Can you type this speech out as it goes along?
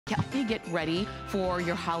help you get ready for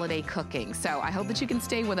your holiday cooking. So I hope that you can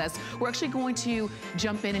stay with us. We're actually going to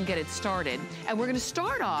jump in and get it started. And we're gonna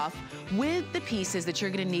start off with the pieces that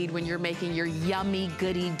you're gonna need when you're making your yummy,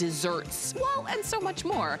 goody desserts. Well, and so much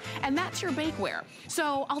more. And that's your bakeware.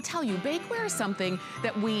 So I'll tell you, bakeware is something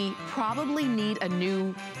that we probably need a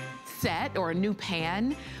new set or a new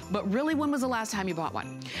pan, but really, when was the last time you bought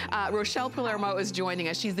one? Rochelle Palermo is joining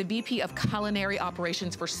us. She's the VP of Culinary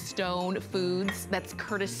Operations for Stone Foods. That's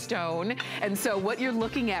Curtis Stone. And so what you're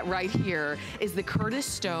looking at right here is the Curtis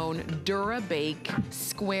Stone Dura-Bake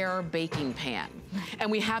Square Baking Pan.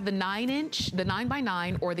 And we have the 9-inch, the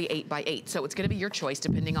 9x9, or the 8x8. So it's gonna be your choice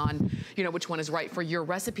depending on, you know, which one is right for your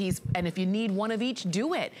recipes. And if you need one of each,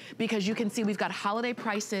 do it. Because you can see we've got holiday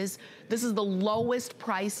prices. This is the lowest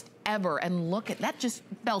priced ever. And look at that, just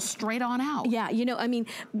fell straight on out. Yeah, you know, I mean,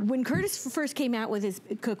 when Curtis first came out with his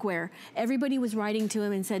cookware, everybody was writing to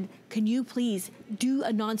him and said, can you please do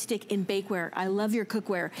a nonstick in bakeware? I love your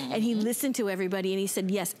cookware. And he listened to everybody and he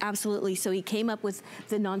said, yes, absolutely. So he came up with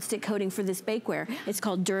the nonstick coating for this bakeware. It's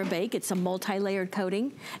called Dura-Bake. It's a multi-layered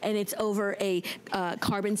coating and it's over a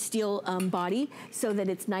carbon steel body so that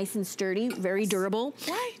it's nice and sturdy, very durable.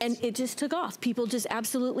 Right. And it just took off. People just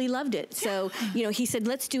absolutely loved it. So, you know, he said,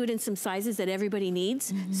 let's do it in some sizes that everybody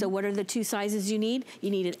needs. So what are the two sizes you need?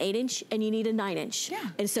 You need an 8-inch and you need a 9-inch. Yeah.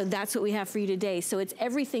 And so that's what we have for you today. So it's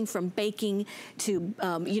everything from baking to,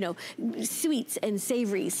 you know, sweets and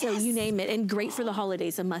savories. So you name it. And great for the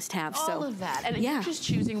holidays, a must have. All of that. And you're just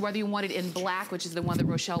choosing whether you want it in black, which is the one that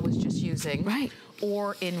Rochelle was just using. Right.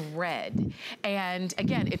 Or in red. And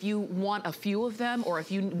again, if you want a few of them or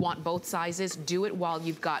if you want both sizes, do it while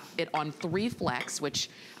you've got it on 3 flex, which,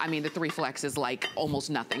 I mean, the 3 flex is like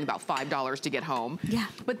almost nothing, about $5 to get home. Yeah.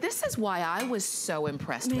 But this is why I was so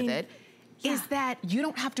impressed with it. Is that you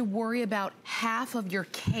don't have to worry about half of your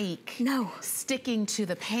cake sticking to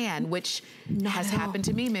the pan, which has happened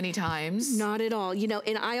to me many times. Not at all. You know,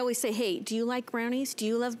 and I always say, hey, do you like brownies? Do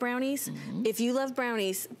you love brownies? If you love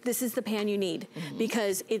brownies, this is the pan you need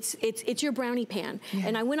because it's your brownie pan.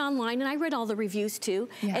 And I went online and I read all the reviews too,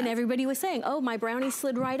 and everybody was saying, oh, my brownie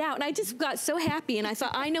slid right out. And I just got so happy and I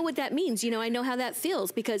thought, I know what that means. You know, I know how that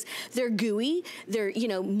feels because they're gooey, they're, you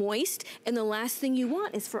know, moist, and the last thing you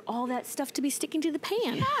want is for all that stuff to be sticking to the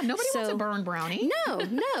pan. Yeah, nobody wants a burned brownie. No,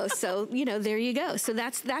 no. So, you know, there you go. So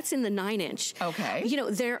that's in the 9-inch. Okay. You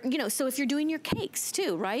know, so if you're doing your cakes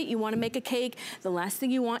too, right? You want to make a cake, the last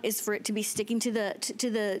thing you want is for it to be sticking to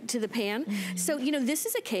the pan. So, you know, this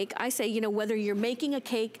is a cake. I say, you know, whether you're making a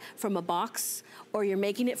cake from a box or you're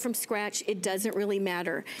making it from scratch, it doesn't really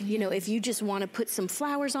matter. You know, if you just want to put some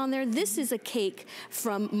flowers on there, this is a cake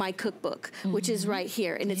from my cookbook, which is right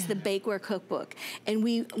here, and it's the Bakeware Cookbook. And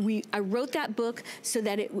I wrote that book so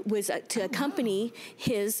that it was to accompany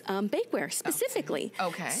his bakeware specifically.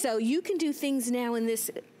 Okay. So you can do things now in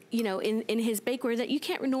this, you know, in his bakeware that you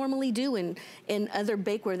can't normally do in other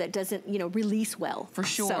bakeware that doesn't, you know, release well. For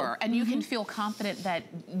sure. So, and you can feel confident that,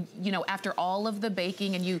 you know, after all of the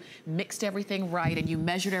baking and you mixed everything right and you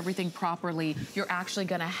measured everything properly, you're actually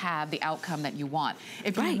gonna have the outcome that you want.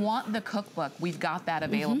 If you want the cookbook, we've got that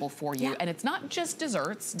available for you. And it's not just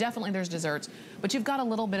desserts, definitely there's desserts, but you've got a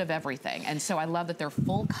little bit of everything. And so I love that they're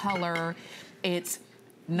full color. It's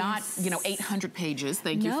not, you know, 800 pages.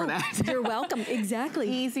 Thank you for that. You're welcome. Exactly.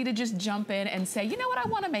 Easy to just jump in and say, you know what, I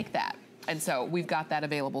want to make that. And so we've got that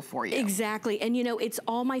available for you. Exactly. And you know, it's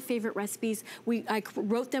all my favorite recipes. I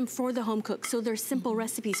wrote them for the home cook. So they're simple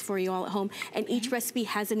recipes for you all at home. And each recipe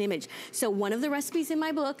has an image. So one of the recipes in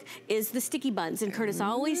my book is the sticky buns. And Curtis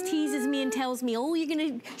always teases me and tells me, oh, you're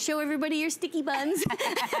going to show everybody your sticky buns.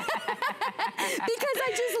 Because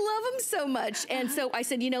I just love them so much. And so I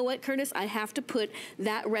said, you know what, Curtis, I have to put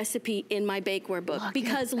that recipe in my bakeware book.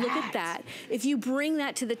 Because look at that. If you bring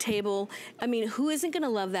that to the table, I mean, who isn't going to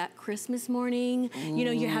love that Christmas morning? You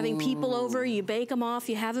know, you're having people over, you bake them off,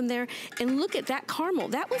 you have them there, and look at that caramel.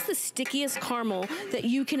 That was the stickiest caramel that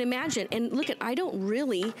you can imagine. And look at, I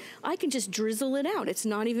can just drizzle it out. It's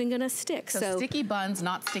not even gonna stick. So sticky buns,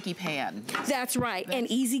 not sticky pan. That's right,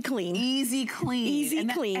 and easy clean. Easy clean. Easy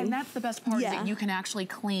clean. And that's the best part is that you can actually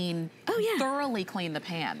clean, thoroughly clean the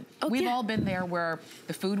pan. We've all been there where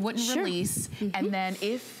the food wouldn't release, and then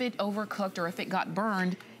if it overcooked or if it got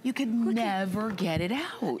burned, you could never get it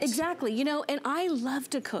out. Exactly, you know, and I love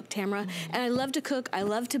to cook, Tamara, and I love to cook, I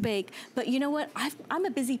love to bake, but you know what, I'm a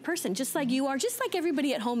busy person, just like you are, just like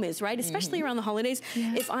everybody at home is, right? Especially around the holidays.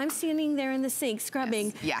 If I'm standing there in the sink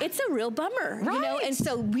scrubbing, it's a real bummer, you know, and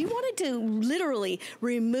so we wanted to literally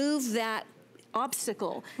remove that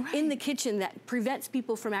obstacle in the kitchen that prevents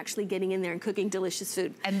people from actually getting in there and cooking delicious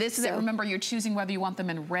food. And this is it. Remember, you're choosing whether you want them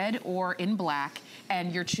in red or in black,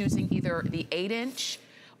 and you're choosing either the 8-inch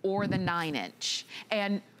or the 9-inch.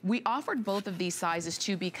 And we offered both of these sizes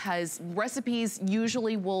too because recipes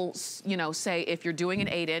usually will, you know, say if you're doing an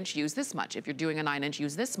 8-inch, use this much. If you're doing a 9-inch,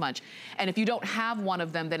 use this much. And if you don't have one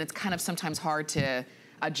of them, then it's kind of sometimes hard to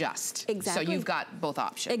adjust. Exactly. So you've got both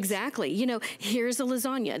options. Exactly. You know, here's a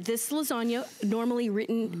lasagna. This lasagna, normally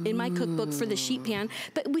written in my cookbook for the sheet pan,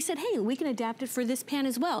 but we said, hey, we can adapt it for this pan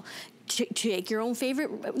as well. Take your own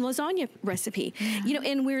favorite lasagna recipe. You know,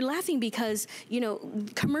 and we're laughing because, you know,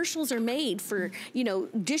 commercials are made for, you know,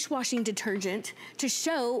 dishwashing detergent to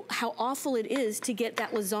show how awful it is to get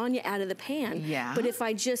that lasagna out of the pan. Yeah. But if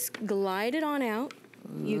I just glide it on out,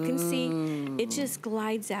 you can see it just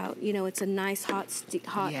glides out. You know, it's a nice hot,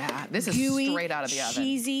 yeah, this is gooey, straight out of the oven.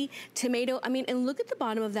 Cheesy tomato. I mean, and look at the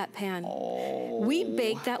bottom of that pan. Oh. We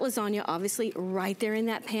baked that lasagna, obviously, right there in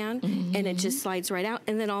that pan, and it just slides right out.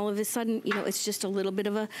 And then all of a sudden, you know, it's just a little bit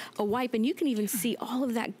of a wipe, and you can even see all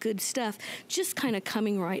of that good stuff just kind of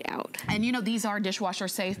coming right out. And you know, these are dishwasher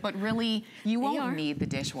safe, but really, you won't need the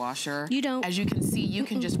dishwasher. You don't. As you can see, you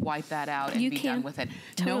can just wipe that out and be done with it.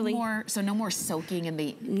 Totally. No more soaking in the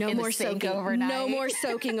sink overnight. No more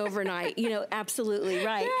soaking overnight. You know, absolutely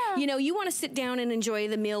right. Yeah. You know, you want to sit down and enjoy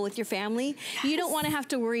the meal with your family. Yes. You don't want to have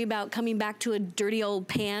to worry about coming back to a dirty old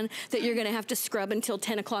pan that you're going to have to scrub until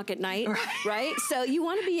 10 o'clock at night, right? So you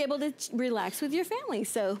want to be able to relax with your family.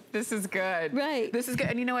 So this is good. Right. This is good.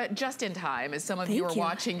 And you know what? Just in time, as some of you are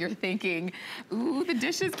watching, you're thinking, ooh, the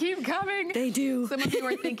dishes keep coming. They do. Some of you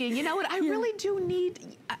are thinking, you know what? I really do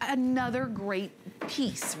need another great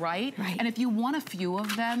piece, right? Right. And if you want a few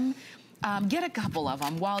of them, get a couple of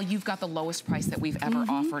them while you've got the lowest price that we've ever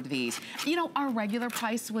offered these. You know, our regular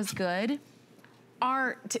price was good.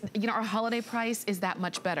 Our holiday price is that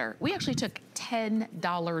much better. We actually took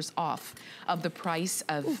 $10 off of the price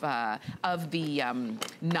of the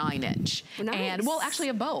 9-inch. Nice. And well, actually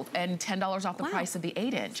of both, and $10 off the price of the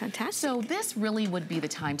 8-inch. Fantastic. So this really would be the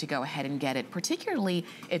time to go ahead and get it, particularly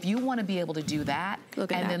if you want to be able to do that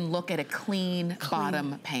then look at a clean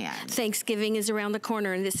bottom pan. Thanksgiving is around the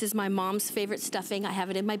corner, and this is my mom's favorite stuffing. I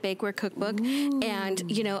have it in my bakeware cookbook. Ooh. And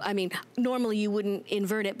you know, I mean, normally you wouldn't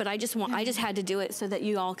invert it, but I just had to do it so that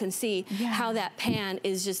you all can see how that pan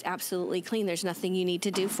is just absolutely clean. There's nothing you need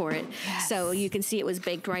to do for it. Yes. So you can see it was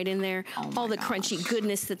baked right in there. All the crunchy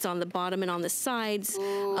goodness that's on the bottom and on the sides.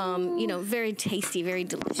 You know, very tasty, very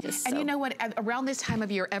delicious. And you know what? Around this time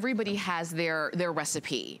of year, everybody has their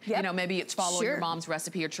recipe. Yep. You know, maybe it's following your mom's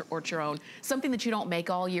recipe or your own. Something that you don't make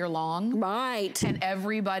all year long. Right. And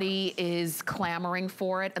everybody is clamoring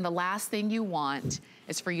for it. And the last thing you want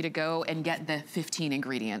is for you to go and get the 15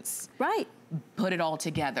 ingredients. Right. Put it all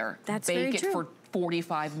together. That's very true. Bake it for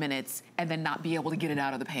 45 minutes and then not be able to get it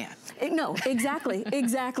out of the pan. No, exactly,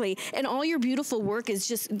 exactly. And all your beautiful work is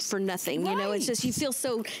just for nothing. You know, it's just, you feel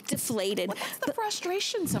so deflated. Well, that's the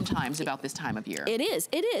frustration sometimes about this time of year. It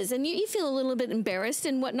is. And you feel a little bit embarrassed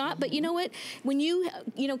and whatnot, but you know what? When you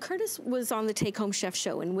know, Curtis was on the Take Home Chef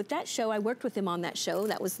show, and with that show, I worked with him on that show.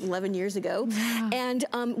 That was 11 years ago. Yeah. And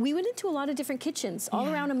we went into a lot of different kitchens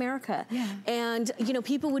all around America. Yeah. And, you know,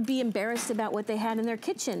 people would be embarrassed about what they had in their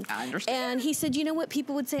kitchen. I understand. And he said, you know what?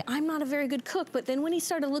 People would say, I'm not a very good cook. But then when he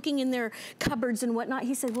started looking in their cupboards and whatnot,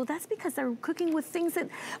 he said, well, that's because they're cooking with things that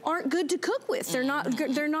aren't good to cook with. They're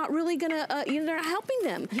not really gonna, you know, they're not helping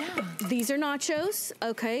them. Yeah. These are nachos,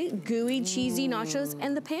 okay? Gooey, cheesy nachos,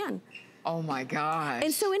 and the pan. Oh my gosh.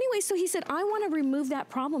 And so anyway, so he said, I want to remove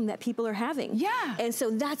that problem that people are having. Yeah. And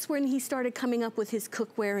so that's when he started coming up with his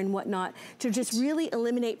cookware and whatnot to just really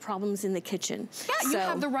eliminate problems in the kitchen. Yeah, you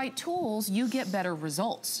have the right tools, you get better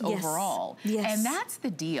results overall. Yes. And that's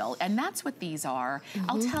the deal. And that's what these are.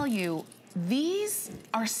 I'll tell you, these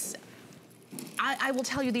are... I will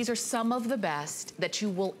tell you, these are some of the best that you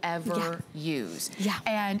will ever use. Yeah.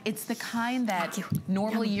 And it's the kind that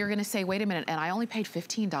normally you're gonna say, wait a minute, and I only paid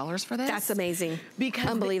 $15 for this? That's amazing. Because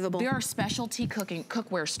unbelievable. There are specialty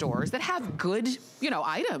cookware stores that have good, you know,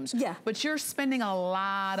 items. Yeah. But you're spending a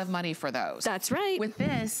lot of money for those. That's right. With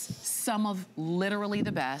this, some of literally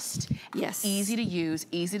the best. Yes. Easy to use,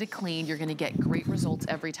 easy to clean. You're gonna get great results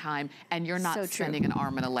every time, and you're not spending an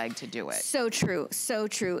arm and a leg to do it. So true, so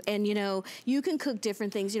true. And you know, you can cook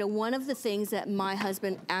different things. You know, one of the things that my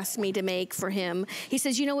husband asked me to make for him, he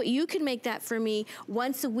says, you know what, you can make that for me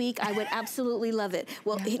once a week. I would absolutely love it.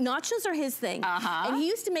 Well, nachos are his thing. And he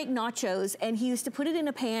used to make nachos, and he used to put it in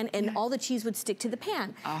a pan, and all the cheese would stick to the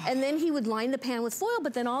pan. And then he would line the pan with foil,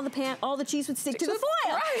 but then all the cheese would stick to the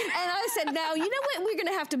foil. And I said, now, you know what, we're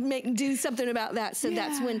gonna have to do something about that. So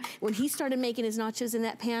that's when he started making his nachos in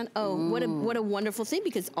that pan, what a wonderful thing,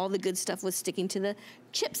 because all the good stuff was sticking to the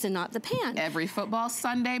chips and not the pan. Every football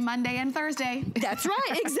Sunday, Monday, and Thursday. That's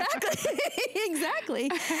right, exactly.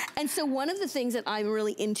 Exactly. And so one of the things that I'm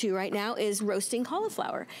really into right now is roasting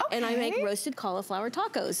cauliflower. And I make roasted cauliflower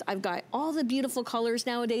tacos. I've got all the beautiful colors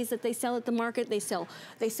nowadays that they sell at the market. They sell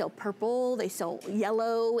purple, they sell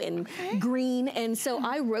yellow and green. And so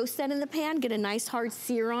I roast that in the pan, get a nice hard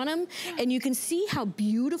sear on them, and you can see how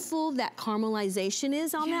beautiful that caramelization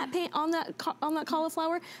is on that pan, on that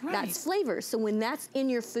cauliflower. That's flavor. So when that's in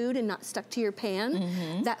your food and not stuck to your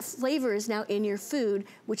pan, that flavor is now in your food,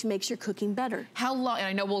 which makes your cooking better. How long, and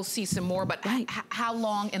I know we'll see some more, but how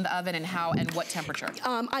long in the oven and what temperature?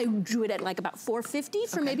 I do it at like about 450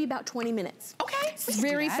 for maybe about 20 minutes. It's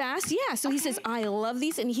very fast, So he says, I love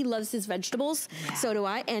these, and he loves his vegetables. So do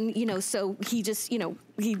I, and you know, so he just, you know,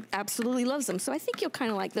 he absolutely loves them. So I think you'll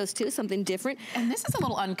kind of like those too, something different. And this is a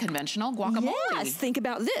little unconventional guacamole. Yes, think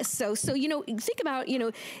about this. So you know, think about, you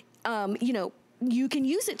know, you can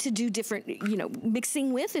use it to do different, you know,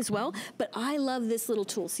 mixing with as well. But I love this little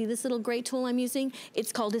tool. See this little gray tool I'm using?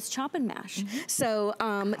 It's called his Chop and Mash. So,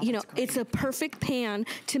 you know, it's a perfect pan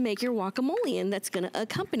to make your guacamole in that's going to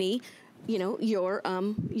accompany, you know, your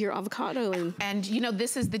avocado. And you know,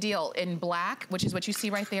 this is the deal. In black, which is what you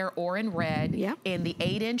see right there, or in red, in the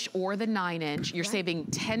 8-inch or the 9-inch, you're saving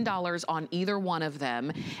 $10 on either one of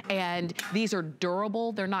them. And these are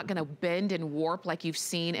durable. They're not gonna bend and warp like you've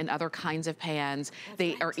seen in other kinds of pans.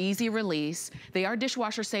 They are easy release. They are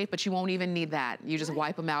dishwasher safe, but you won't even need that. You just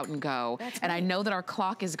wipe them out and go. And I know that our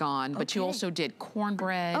clock is gone, but you also did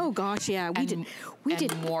cornbread. Oh gosh, yeah, we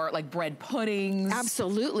did more like bread puddings.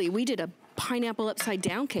 Absolutely, we did a pineapple upside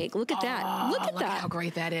down cake. Look at that. Look at that. How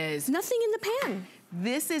great that is. Nothing in the pan.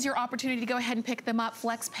 This is your opportunity to go ahead and pick them up.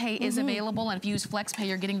 FlexPay is available, and if you use FlexPay,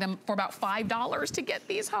 you're getting them for about $5 to get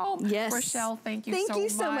these home. Yes. Rochelle, thank you so much. Thank you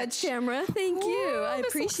so much, Tamara. Thank you. I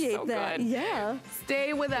appreciate that. Good. Yeah.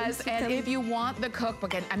 Stay with us, and if you want the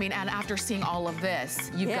cookbook, and after seeing all of this,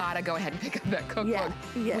 you've got to go ahead and pick up that cookbook.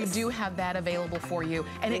 We do have that available for you,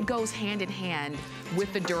 and it goes hand in hand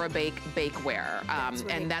with the DuraBake bakeware,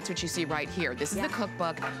 and that's what you see right here. This is the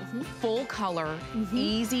cookbook, full color,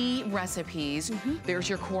 easy recipes. There's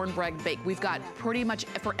your cornbread bake. We've got pretty much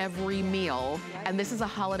for every meal, and this is a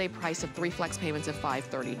holiday price of 3 flex payments of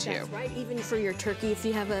 $532. That's right, even for your turkey, if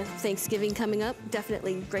you have a Thanksgiving coming up,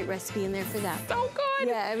 definitely great recipe in there for that. So good.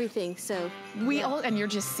 Yeah, everything, so. And you're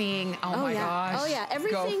just seeing, oh my gosh. Oh yeah,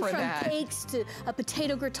 everything from cakes to a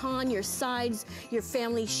potato gratin, your sides, your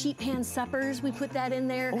family sheet pan suppers, we put that in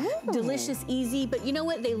there. Delicious, easy, but you know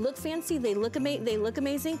what? They look fancy, they look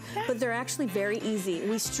amazing, but they're actually very easy.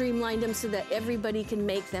 We streamlined them so that everybody can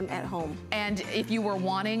make them at home. And if you were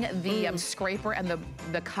wanting the scraper and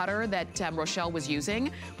the cutter that Rochelle was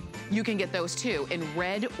using, you can get those too, in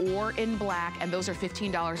red or in black, and those are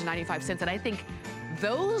 $15.95. And I think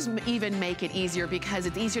those even make it easier because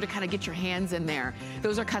it's easier to kind of get your hands in there.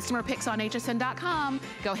 Those are customer picks on hsn.com.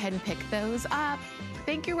 Go ahead and pick those up.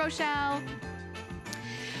 Thank you, Rochelle.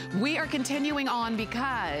 We are continuing on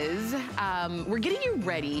because we're getting you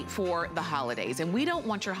ready for the holidays, and we don't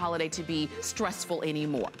want your holiday to be stressful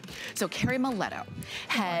anymore. So Carrie Miletto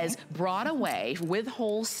has brought away, with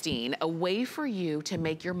Holstein, a way for you to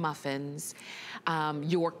make your muffins,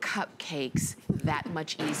 your cupcakes that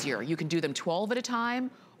much easier. You can do them 12 at a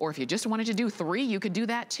time, or if you just wanted to do 3, you could do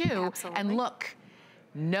that too. Absolutely. And look,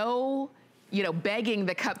 no, you know, begging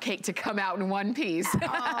the cupcake to come out in one piece.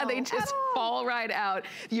 They just fall right out.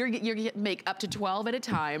 You're gonna make up to 12 at a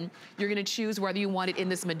time. You're gonna choose whether you want it in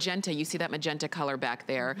this magenta. You see that magenta color back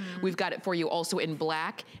there. We've got it for you also in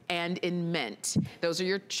black and in mint. Those are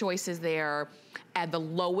your choices there. At the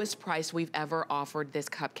lowest price we've ever offered this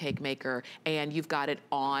cupcake maker, and you've got it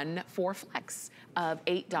on 4 flex of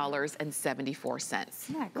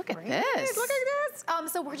 $8.74. Look at this. Look at this.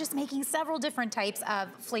 So we're just making several different types of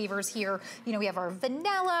flavors here. You know, we have our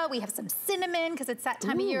vanilla, we have some cinnamon, because it's that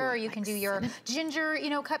time of year, or you can do your ginger, you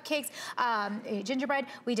know, cupcakes, gingerbread.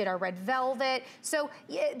 We did our red velvet. So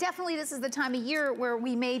yeah, definitely this is the time of year where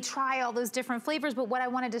we may try all those different flavors, but what I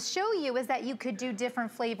wanted to show you is that you could do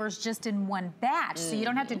different flavors just in one batch. So you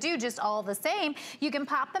don't have to do just all the same. You can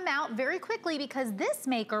pop them out very quickly because this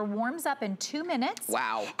maker warms up in 2 minutes.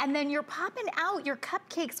 Wow. And then you're popping out your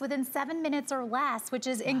cupcakes within 7 minutes or less, which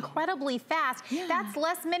is incredibly fast. Yeah. That's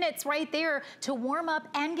less minutes right there to warm up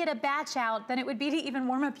and get a batch out than it would be to even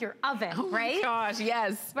warm up your oven, right? Oh my gosh,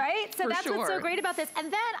 yes. Right? So that's what's so sure. great about this.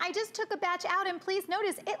 And then I just took a batch out, and please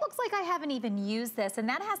notice, it looks like I haven't even used this, and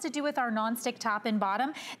that has to do with our nonstick top and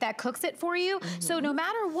bottom that cooks it for you. So no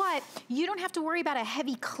matter what, you don't have to worry about a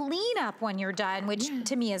heavy cleanup when you're done, which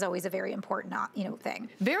to me is always a very important, you know, thing.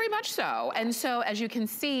 Very much so. And so as you can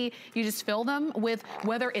see, you just fill them with,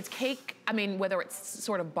 whether it's cake, I mean, whether it's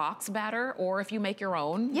sort of box batter or if you make your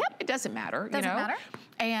own. Yep. It doesn't matter, Doesn't you know? matter.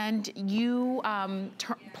 And you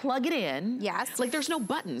plug it in. Yes. Like there's no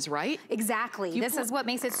buttons, right? Exactly. This is what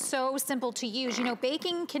makes it so simple to use. You know,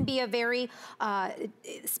 baking can be a very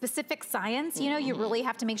specific science. You know, you really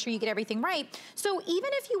have to make sure you get everything right. So even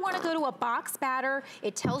if you want to go to a box batter,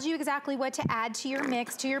 it tells you exactly what to add to your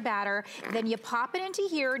mix, to your batter. Then you pop it into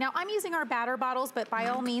here. Now I'm using our batter bottles, but by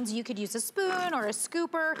all means you could use a spoon or a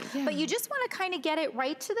scooper. But you just want to kind of get it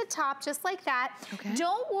right to the top, just like that. Okay.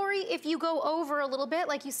 Don't worry if you go over a little bit,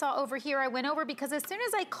 like you saw over here. I went over because as soon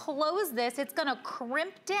as I close this, it's going to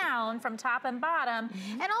crimp down from top and bottom,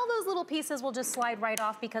 and all those little pieces will just slide right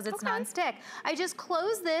off because it's non-stick. I just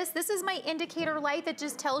close this. This is my indicator light that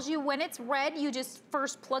just tells you when it's red, you just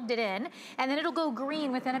first plugged it in, and then it'll go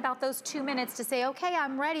green within about those 2 minutes to say, okay,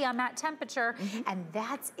 I'm ready, I'm at temperature, and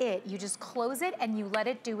that's it. You just close it and you let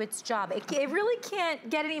it do its job. It really can't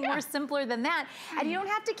get any more simpler than that, and you don't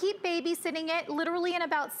have to keep babysitting it. Literally in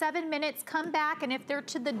about 7 minutes, come back, and if they're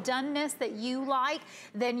to the doneness that you like,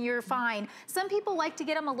 then you're fine. Some people like to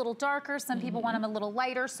get them a little darker, some people want them a little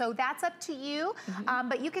lighter, so that's up to you.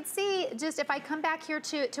 But you could see, just if I come back here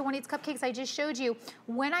to one of these cupcakes I just showed you,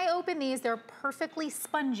 when I open these, they're perfectly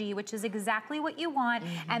spongy, which is exactly what you want,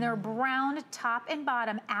 and they're browned top and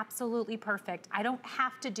bottom, absolutely perfect. I don't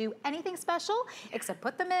have to do anything special except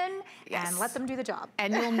put them in and let them do the job.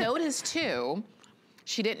 And you'll notice too,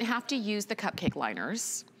 she didn't have to use the cupcake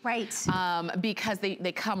liners. Right. Because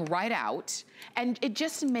they come right out, and it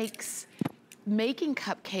just makes making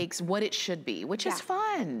cupcakes what it should be, which is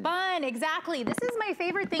fun. Fun, exactly. This is my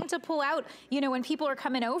favorite thing to pull out, you know, when people are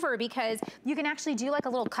coming over, because you can actually do like a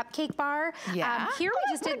little cupcake bar. Yeah. Here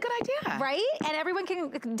we just did, what a good idea. Right? And everyone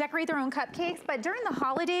can decorate their own cupcakes, but during the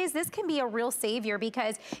holidays, this can be a real savior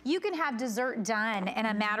because you can have dessert done in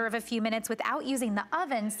a matter of a few minutes without using the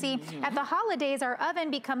oven. See, at the holidays, our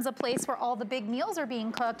oven becomes a place where all the big meals are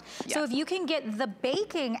being cooked. So if you can get the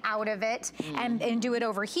baking out of it and do it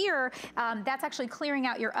over here, that's actually clearing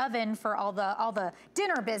out your oven for all the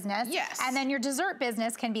dinner business. Yes. And then your dessert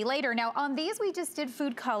business can be later. Now on these, we just did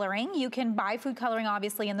food coloring. You can buy food coloring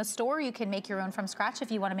obviously in the store. You can make your own from scratch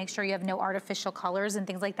if you want to make sure you have no artificial colors and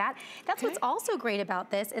things like that. That's what's also great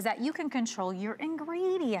about this, is that you can control your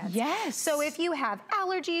ingredients. Yes. So if you have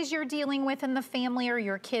allergies you're dealing with in the family, or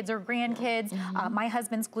your kids or grandkids, my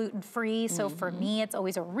husband's gluten-free, so for me it's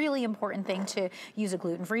always a really important thing to use a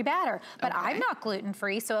gluten-free batter. But I'm not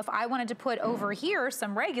gluten-free, so if I wanted to put over here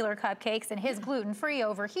some regular cupcakes and his gluten-free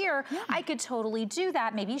over here, I could totally do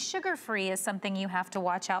that. Maybe sugar-free is something you have to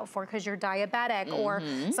watch out for because you're diabetic, or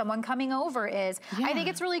someone coming over is. I think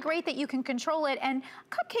it's really great that you can control it, and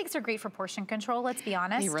cupcakes are great for portion control, let's be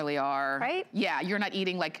honest. They really are. Right? Yeah, you're not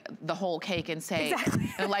eating like the whole cake and say,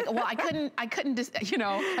 like, well, I couldn't, you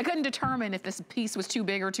know, I couldn't determine if this piece was too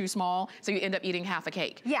big or too small, so you end up eating half a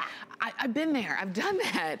cake. Yeah. I've been there, I've done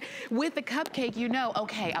that. With the cupcake, you know,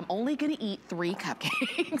 okay, I'm only gonna eat 3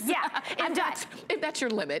 cupcakes. Yeah, I'm done. If that's your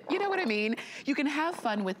limit, you know what I mean? You can have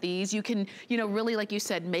fun with these. You can, you know, really, like you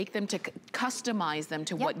said, make them to customize them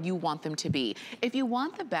to what you want them to be. If you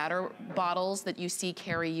want the batter bottles that you see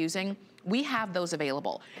Carrie using, we have those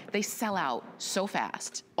available. They sell out so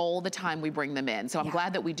fast all the time we bring them in. So I'm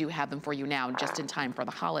glad that we do have them for you now, just in time for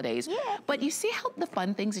the holidays. But you see how the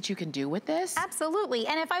fun things that you can do with this? Absolutely.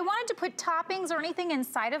 And if I wanted to put toppings or anything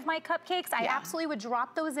inside of my cupcakes, I absolutely would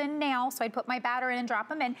drop those in now. So I'd put my batter in and drop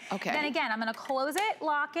them in. Then again, I'm gonna close it,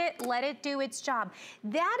 lock it, let it do its job.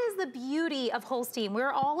 That is the beauty of Holstein.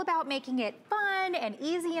 We're all about making it fun and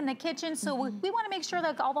easy in the kitchen. So we wanna make sure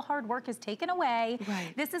that all the hard work is taken away.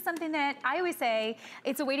 This is something that I always say,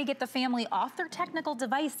 it's a way to get the family off their technical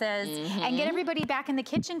devices spices and get everybody back in the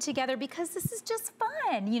kitchen together, because this is just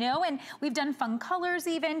fun, you know? And we've done fun colors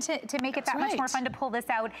even to make it that much more fun to pull this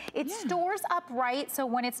out. It stores upright, so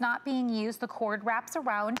when it's not being used, the cord wraps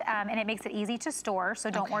around and it makes it easy to store, so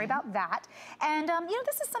don't worry about that. And you know,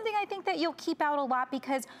 this is something I think that you'll keep out a lot,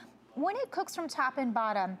 because when it cooks from top and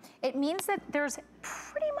bottom, it means that there's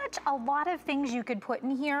pretty much a lot of things you could put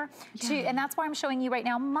in here, and that's why I'm showing you right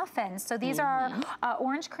now muffins. So these are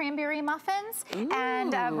orange cranberry muffins,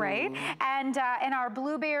 and and our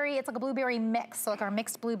blueberry. It's like a blueberry mix, so like our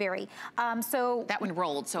mixed blueberry. So that one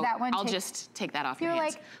rolled. So I'll just take that off your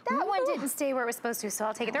hands. You're like, that one didn't stay where it was supposed to, so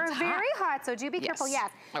I'll take it. They're very hot, so do be careful. Yes.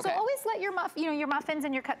 So always let your your muffins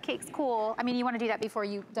and your cupcakes cool. I mean, you want to do that before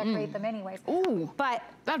you decorate them, anyways. Ooh, but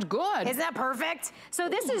that's good. Isn't that perfect? So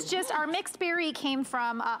this is just our mixed berry came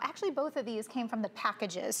from, actually both of these came from the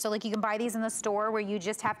packages. So like you can buy these in the store where you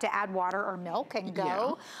just have to add water or milk and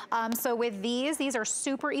go. So with these are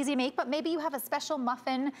super easy to make, but maybe you have a special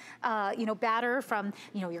muffin, you know, batter from,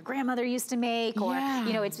 you know, your grandmother used to make, or,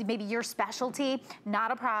 you know, it's maybe your specialty,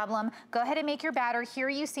 not a problem. Go ahead and make your batter. Here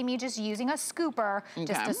you see me just using a scooper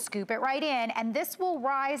just to scoop it right in, and this will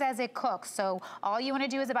rise as it cooks. So all you want to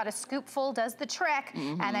do is about a scoopful does the trick,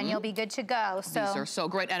 and then you'll be good to go. So these are so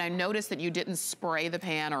great, and I noticed that you didn't spray the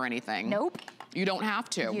pan or anything. Nope. You don't have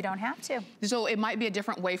to. You don't have to. So it might be a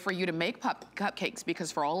different way for you to make cupcakes,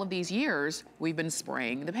 because for all of these years, we've been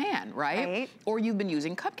spraying the pan, right? Or you've been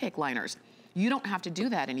using cupcake liners. You don't have to do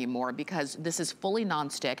that anymore, because this is fully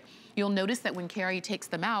nonstick. You'll notice that when Carrie takes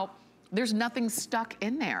them out, there's nothing stuck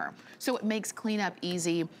in there. So it makes cleanup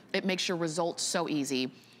easy. It makes your results so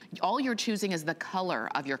easy. All you're choosing is the color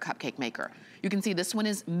of your cupcake maker. You can see this one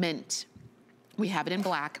is mint. We have it in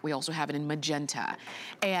black. We also have it in magenta.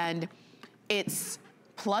 And it's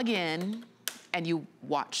plug in and you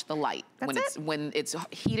watch the light. When it's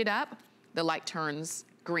heated up, the light turns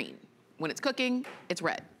green. When it's cooking, it's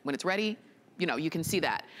red. When it's ready, you know, you can see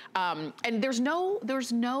that. And there's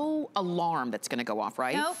no alarm that's gonna go off,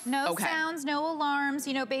 right? Nope, no sounds, no alarms.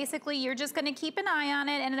 You know, basically you're just gonna keep an eye on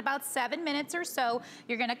it, and in about 7 minutes or so,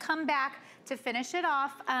 you're gonna come back to finish it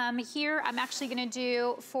off. Here, I'm actually gonna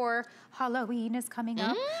do for Halloween is coming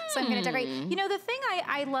up, so I'm gonna decorate. You know, the thing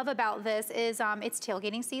I love about this is it's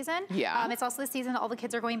tailgating season. It's also the season that all the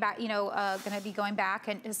kids are going back, you know, gonna be going back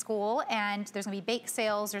into school, and there's gonna be bake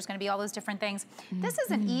sales, there's gonna be all those different things. This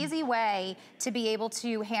is an easy way to be able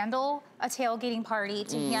to handle a tailgating party,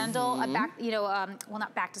 to handle a back, you know, well,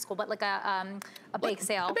 not back to school, but like a bake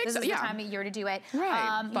sale. This is the time of year to do it.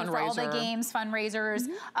 Fundraiser. For all the games, fundraisers,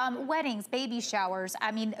 weddings, baby showers.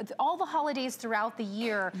 I mean, all the holidays throughout the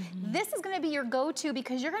year. This is gonna be your go-to,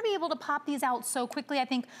 because you're gonna be able to pop these out so quickly. I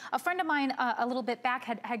think a friend of mine a little bit back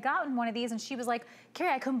had gotten one of these, and she was like,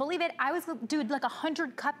 Carrie, I couldn't believe it. I was doing like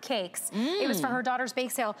 100 cupcakes. It was for her daughter's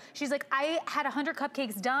bake sale. She's like, I had 100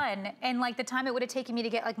 cupcakes done, and like the time it would have taken me to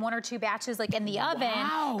get like 1 or 2 batches like in the oven.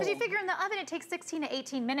 Because you figure in the oven it takes 16 to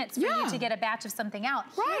 18 minutes for you to get a batch of something out.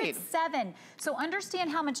 Here it's 7. So understand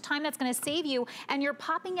how much time that's gonna save you, and you're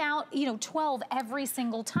popping out, you know, 12 every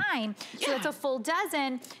single time. So it's a full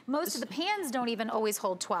dozen. Most of the pans don't even always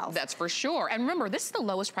hold 12. That's for sure. And remember, this is the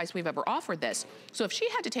lowest price we've ever offered this. So if she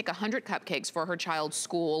had to take 100 cupcakes for her child's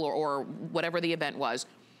school or whatever the event was,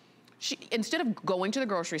 she, instead of going to the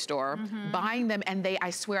grocery store, buying them, and I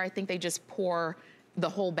swear, I think they just pour the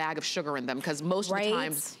whole bag of sugar in them, because most of the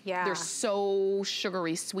times they're so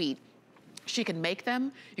sugary sweet. She can make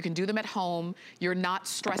them, you can do them at home. You're not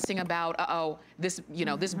stressing about, uh-oh, this, you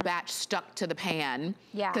know, this batch stuck to the pan,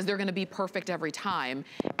 because they're gonna be perfect every time.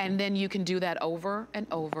 And then you can do that over and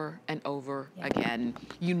over and over again.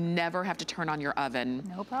 You never have to turn on your oven.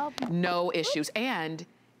 No problem. No issues. And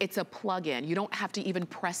it's a plug-in. You don't have to even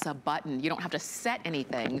press a button. You don't have to set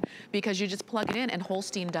anything, because you just plug it in and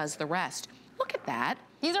Holstein does the rest. Look at that.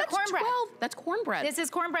 These are cornbread. That's cornbread. This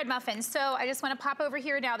is cornbread muffins. So I just want to pop over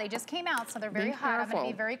here now. They just came out, so they're very hot. I'm going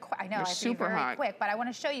to be very quick. I know, I have to be very quick, but I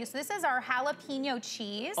want to show you. So this is our jalapeno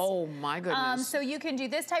cheese. Oh my goodness. So you can do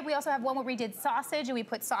this type. We also have one where we did sausage, and we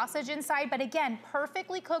put sausage inside, but again,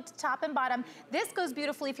 perfectly cooked top and bottom. This goes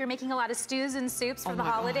beautifully if you're making a lot of stews and soups for the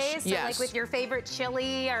holidays. So like with your favorite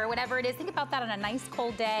chili or whatever it is. Think about that on a nice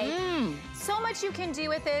cold day. So much you can do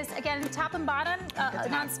with this. Again, top and bottom,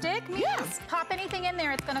 non-stick. Pop anything in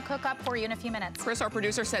there, it's gonna cook up for you in a few minutes. Chris, our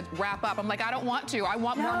producer, said wrap up. I'm like, I don't want to. I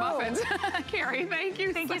want more muffins. Carrie, thank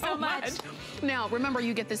you so much. Now, remember,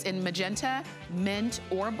 you get this in magenta, mint,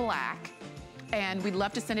 or black. and we'd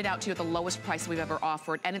love to send it out to you at the lowest price we've ever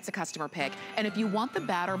offered, and it's a customer pick. And if you want the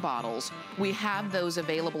batter bottles, we have those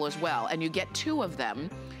available as well, and you get 2 of them.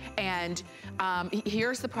 And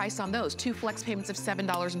here's the price on those, 2 flex payments of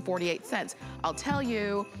 $7.48. I'll tell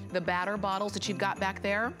you, the batter bottles that you've got back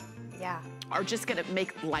there, are just gonna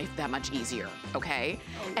make life that much easier, okay?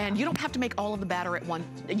 And you don't have to make all of the batter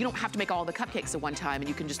you don't have to make all the cupcakes at one time, and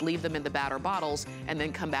you can just leave them in the batter bottles and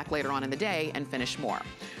then come back later on in the day and finish more.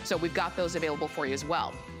 So we've got those available for you as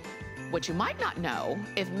well. What you might not know,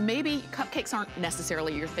 if maybe cupcakes aren't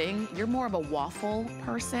necessarily your thing, you're more of a waffle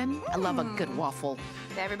person. I love a good waffle.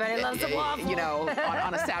 Everybody loves a waffle. You know,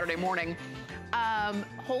 on a Saturday morning.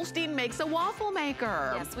 Holstein makes a waffle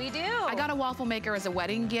maker. Yes, we do. I got a waffle maker as a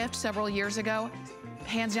wedding gift several years ago.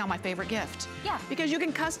 Hands down my favorite gift. Yeah. Because you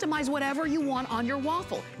can customize whatever you want on your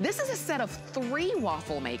waffle. This is a set of 3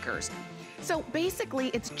 waffle makers. So basically,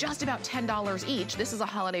 it's just about $10 each. This is a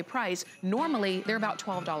holiday price. Normally, they're about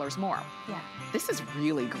 $12 more. Yeah. This is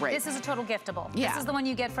really great. This is a total giftable. Yeah. This is the one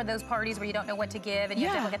you get for those parties where you don't know what to give and you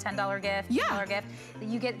have to have like a $10 gift, $10 gift.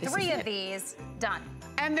 You get 3 of these, done.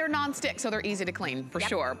 And they're non-stick, so they're easy to clean, for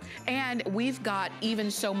sure. And we've got even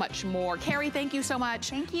so much more. Carrie, thank you so much.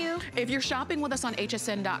 Thank you. If you're shopping with us on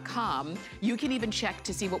hsn.com, you can even check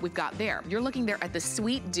to see what we've got there. You're looking there at the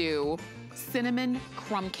Sweet Dew Cinnamon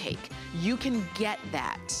Crumb Cake. You can get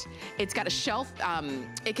that. It's got a shelf,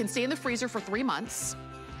 it can stay in the freezer for 3 months.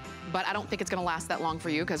 But I don't think it's gonna last that long for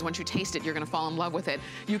you, because once you taste it, you're gonna fall in love with it.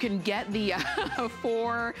 You can get the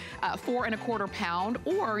 4 1/4 pound,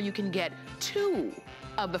 or you can get 2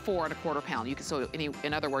 of the 4 1/4 pound. You can, so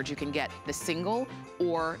in other words, you can get the single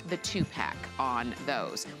or the 2-pack on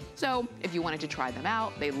those. So if you wanted to try them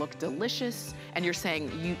out, they look delicious, and you're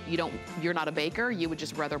saying you're not a baker, you would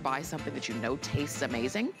just rather buy something that you know tastes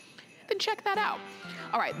amazing, then check that out.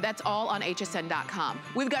 All right, that's all on hsn.com.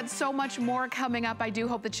 We've got so much more coming up. I do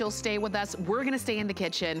hope that you'll stay with us. We're gonna stay in the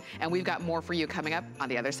kitchen, and we've got more for you coming up on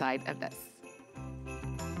the other side of this.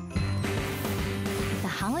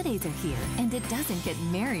 The holidays are here, and it doesn't get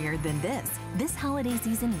merrier than this. This holiday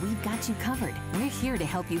season, we've got you covered. We're here to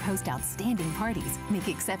help you host outstanding parties, make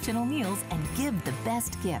exceptional meals, and give the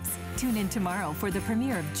best gifts. Tune in tomorrow for the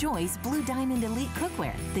premiere of Joy's Blue Diamond Elite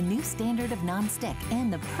Cookware, the new standard of non-stick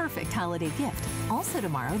and the perfect holiday gift. Also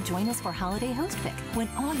tomorrow, join us for Holiday Host Pick, when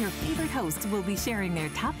all your favorite hosts will be sharing their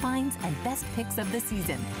top finds and best picks of the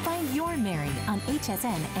season. Find your Mary on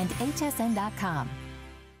HSN and hsn.com.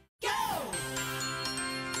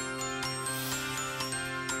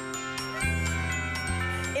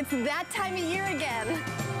 It's that time of year again.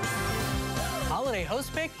 Holiday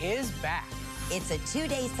Host Pick is back. It's a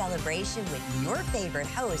 2-day celebration with your favorite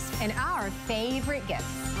hosts And our favorite gifts.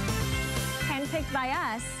 Handpicked by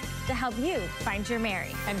us to help you find your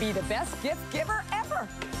Mary. And be the best gift giver ever.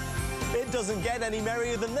 It doesn't get any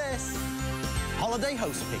merrier than this. Holiday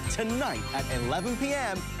Host Pick tonight at 11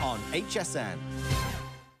 p.m. on HSN.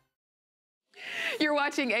 You're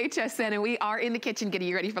watching HSN, and we are in the kitchen getting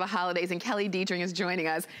you ready for the holidays, and Kelly Dietrich is joining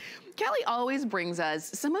us. Kelly always brings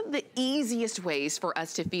us some of the easiest ways for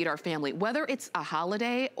us to feed our family, whether it's a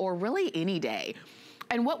holiday or really any day.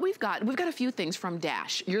 And what we've got a few things from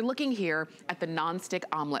Dash. You're looking here at the nonstick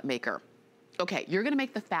omelet maker. Okay, you're gonna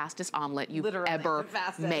make the fastest omelet you've ever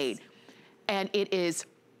made. And it is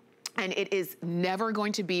never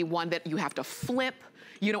going to be one that you have to flip.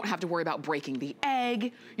 You don't have to worry about breaking the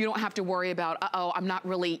egg. You don't have to worry about, I'm not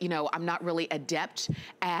really adept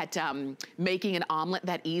at making an omelet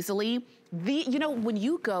that easily. When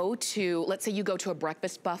you go to, let's say you go to a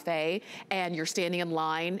breakfast buffet and you're standing in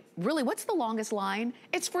line, really, what's the longest line?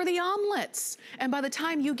 It's for the omelets. And by the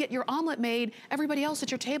time you get your omelet made, everybody else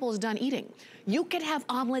at your table is done eating. You could have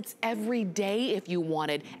omelets every day if you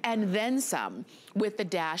wanted, and then some, with the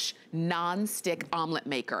Dash non-stick omelet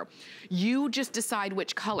maker. You just decide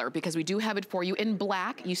which color, because we do have it for you in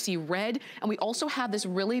black. You see red, and we also have this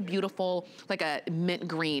really beautiful, like a mint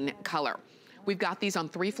green color. We've got these on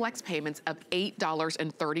 3 flex payments of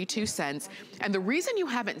 $8.32. And the reason you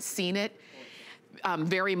haven't seen it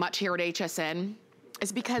very much here at HSN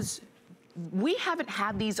is because we haven't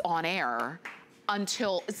had these on air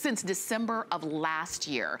since December of last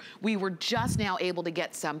year. We were just now able to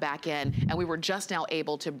get some back in, and we were just now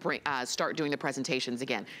able to start doing the presentations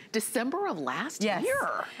again. December of last year.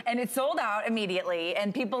 And it sold out immediately,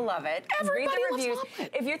 and people love it. Everybody Read the reviews. loves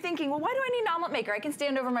omelet. If you're thinking, well, why do I need an omelet maker? I can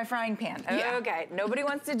stand over my frying pan. Yeah. Okay, nobody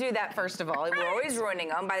wants to do that, first of all. We're always ruining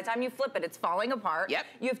them. By the time you flip it, it's falling apart. Yep.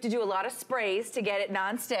 You have to do a lot of sprays to get it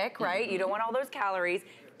non-stick, right? You don't want all those calories.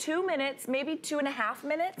 2 minutes, maybe 2.5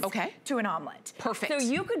 minutes to an omelet. Perfect. So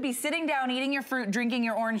you could be sitting down, eating your fruit, drinking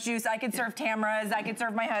your orange juice. I could serve Tamara's, I could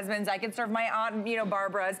serve my husband's, I could serve my aunt, you know,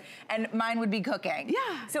 Barbara's, and mine would be cooking.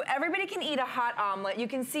 Yeah. So everybody can eat a hot omelet. You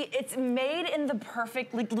can see it's made in the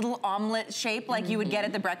perfect like, little omelet shape like you would get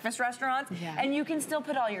at the breakfast restaurants. Yeah. And you can still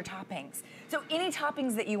put all your toppings. So any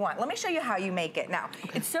toppings that you want. Let me show you how you make it. Now,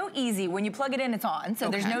 it's so easy. When you plug it in, it's on. So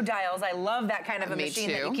there's no dials. I love that kind of a machine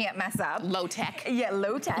that you can't mess up. Low tech. Yeah,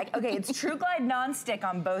 low tech. Okay, it's True Glide non-stick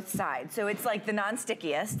on both sides. So it's like the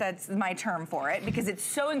non-stickiest. That's my term for it because it's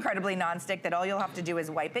so incredibly non-stick that all you'll have to do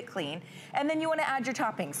is wipe it clean. And then you want to add your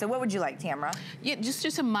toppings. So what would you like, Tamara? Yeah, just do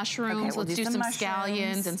some mushrooms. Okay, we'll Let's do some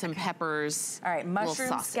scallions and some peppers. All right,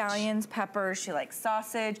 mushrooms, scallions, peppers. She likes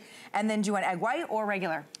sausage. And then do you want egg white or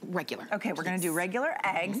regular? Regular. Okay, we're gonna do regular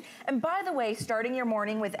eggs. And by the way, starting your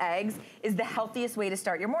morning with eggs is the healthiest way to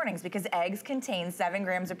start your mornings because eggs contain 7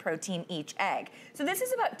 grams of protein each egg. So this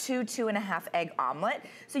is about 2.5 egg omelet.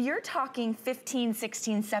 So you're talking 15,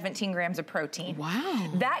 16, 17 grams of protein. Wow.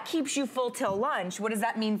 That keeps you full till lunch. What does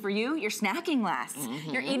that mean for you? You're snacking less.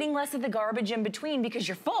 You're eating less of the garbage in between because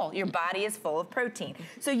you're full. Your body is full of protein.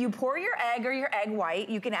 So you pour your egg or your egg white.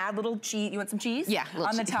 You can add little cheese. You want some cheese? Yeah,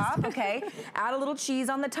 on the top, okay. Add a little cheese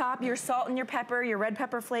on the top, your salt and your pepper, your red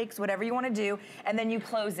pepper flakes, whatever you want to do, and then you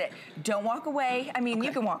close it. Don't walk away. I mean,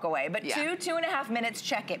 you can walk away, but 2.5 minutes,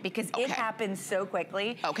 check it because it happens so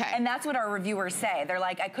quickly. Okay. And that's what our reviewers say. They're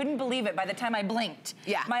like, I couldn't believe it by the time I blinked.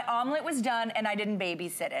 Yeah. My omelet was done and I didn't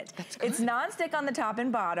babysit it. That's good. It's non-stick on the top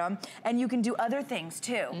and bottom, and you can do other things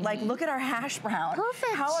too. Like look at our hash brown.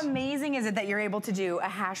 Perfect. How amazing is it that you're able to do a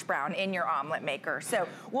hash brown in your omelet maker? So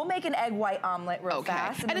we'll make an egg white omelet real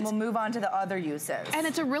fast, and then we'll move on to the other uses. And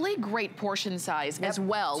it's a really great portion size as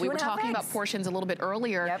well. We were talking about portions a little bit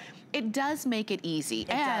earlier. It does make it easy,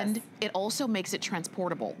 and it also makes it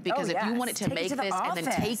transportable because if you wanted to make this and then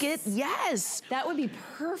take it, that would be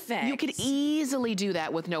perfect. You could easily do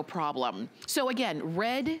that with no problem. So again,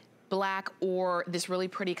 red, black, or this really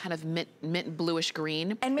pretty kind of mint bluish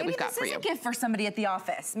green and maybe that we've got this for is you. a gift for somebody at the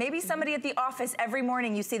office. Maybe somebody at the office every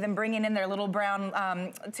morning you see them bringing in their little brown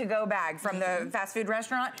to-go bag from the fast food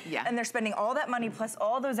restaurant, and they're spending all that money plus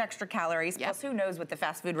all those extra calories, plus who knows what the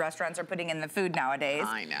fast food restaurants are putting in the food nowadays.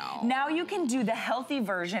 I know. Now you can do the healthy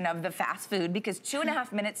version of the fast food because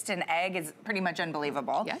 2.5 minutes to an egg is pretty much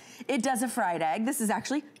unbelievable. It does a fried egg. This is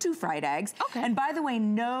actually 2 fried eggs. And by the way,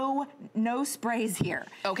 no sprays here.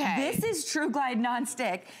 This is True Glide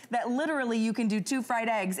non-stick that literally you can do 2 fried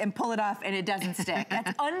eggs and pull it off and it doesn't stick.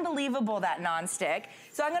 That's unbelievable, that non-stick.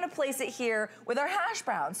 So I'm gonna place it here with our hash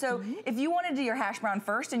brown. So if you wanna do your hash brown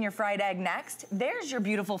first and your fried egg next, there's your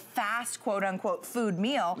beautiful fast quote unquote food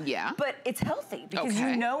meal. But it's healthy because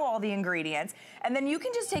you know all the ingredients. And then you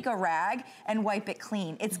can just take a rag and wipe it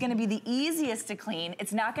clean. It's gonna be the easiest to clean.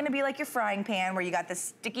 It's not gonna be like your frying pan where you got the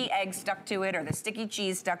sticky egg stuck to it or the sticky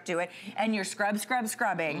cheese stuck to it and you're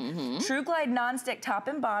scrubbing. True Glide non-stick top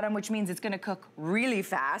and bottom, which means it's gonna cook really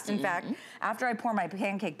fast. In fact, after I pour my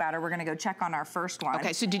pancake batter, we're gonna go check on our first one.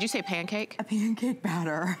 Okay, so did you say pancake? A pancake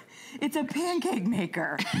batter. It's a pancake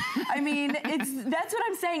maker. I mean, that's what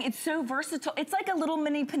I'm saying. It's so versatile. It's like a little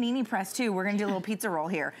mini panini press too. We're gonna do a little pizza roll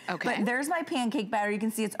here. But there's my pancake batter. You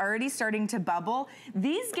can see it's already starting to bubble.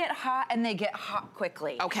 These get hot and they get hot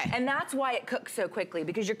quickly. And that's why it cooks so quickly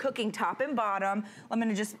because you're cooking top and bottom. I'm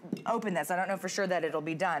gonna just open this. I don't know for sure that it'll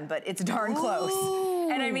be done, but it's darn close.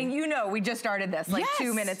 And I mean, you know, we just started this like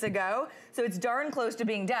 2 minutes ago. So it's darn close to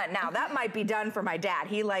being done. Now that might be done for my dad.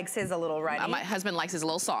 He likes his a little runny. My husband likes his a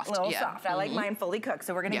little soft. A little soft. I like mine fully cooked.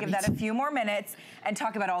 So we're gonna give that a few more minutes and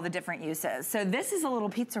talk about all the different uses. So this is a little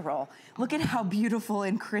pizza roll. Look at how beautiful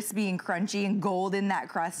and crispy and crunchy and golden that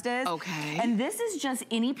crust is. And this is just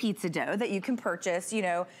any pizza dough that you can purchase, you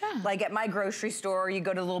know, like at my grocery store, you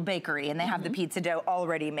go to a little bakery and they have the pizza dough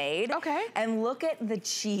already made. And look at the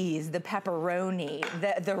cheese, the pepperoni,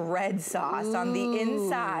 the red sauce on the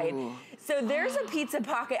inside. So there's a pizza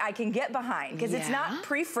pocket I can get behind because it's not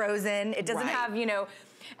pre-frozen. It doesn't have, you know,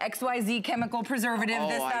 XYZ chemical preservative,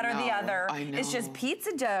 this, that, or the other. It's just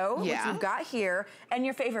pizza dough, which we've got here, and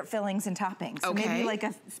your favorite fillings and toppings. So maybe like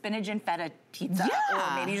a spinach and feta pizza,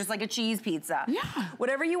 or maybe just like a cheese pizza.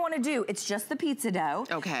 Whatever you want to do, it's just the pizza dough.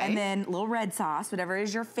 And then little red sauce, whatever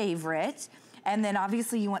is your favorite. And then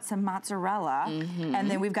obviously you want some mozzarella,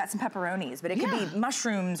 and then we've got some pepperonis, but it could be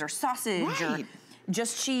mushrooms or sausage or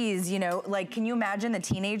just cheese, you know, like, can you imagine the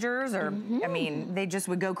teenagers or, I mean, they just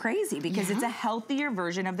would go crazy because it's a healthier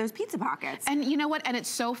version of those pizza pockets. And you know what? And it's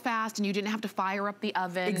so fast and you didn't have to fire up the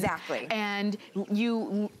oven. Exactly. And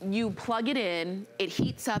you plug it in, it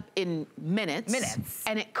heats up in minutes.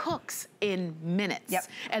 And it cooks in minutes. Yep.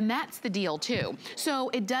 And that's the deal too. So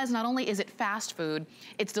it does, not only is it fast food,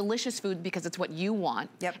 it's delicious food because it's what you want.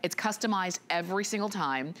 Yep. It's customized every single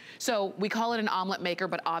time. So we call it an omelet maker,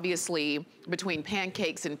 but obviously between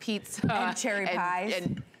pancakes and pizza. And cherry pies.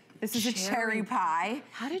 And this is a cherry pie.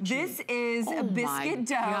 How did you? This is a biscuit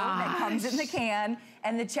dough that comes in the can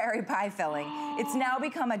and the cherry pie filling. It's now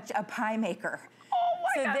become a pie maker.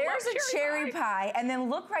 So there's a cherry pie, and then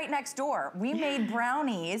look right next door. We made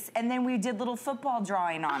brownies, and then we did little football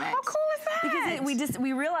drawing on it. How cool is that? Because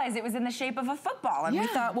we realized it was in the shape of a football, and we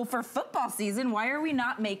thought, well, for football season, why are we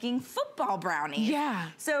not making football brownies? Yeah.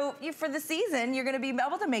 So for the season, you're gonna be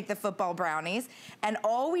able to make the football brownies, and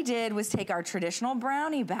all we did was take our traditional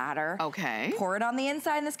brownie batter, pour it on the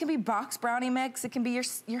inside, and this can be box brownie mix, it can be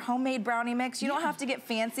your homemade brownie mix. You don't have to get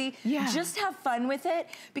fancy. Just have fun with it,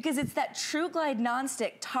 because it's that True Glide non-stick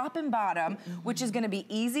top and bottom, which is gonna be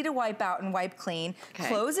easy to wipe out and wipe clean.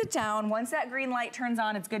 Close it down. Once that green light turns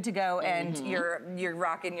on, it's good to go, and you're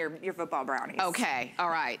rocking your football brownies. Okay, all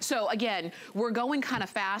right. So again, we're going kind of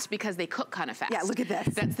fast because they cook kind of fast. Yeah, look at this.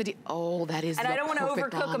 That's the oh, that is. And the I don't want to perfect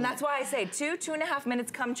overcook them. omelet. That's why I say 2.5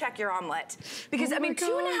 minutes. Come check your omelet, because I mean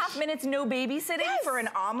 2.5 minutes no babysitting for an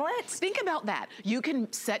omelet. Think about that. You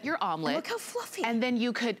can set your omelet. Look how fluffy. And then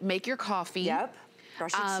you could make your coffee. Yep.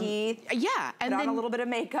 Brush your teeth. Yeah, and put then on a little bit of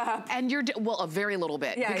makeup. And you're well, a very little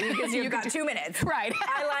bit. Yeah, because you've got 2 minutes. Right.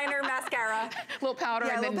 Eyeliner, mascara, little powder,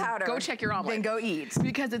 and then go check your omelet. Then go eat.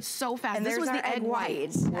 Because it's so fast. And this was the egg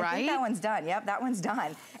white, right? I think that one's done. Yep, that one's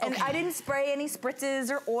done. And I didn't spray any spritzes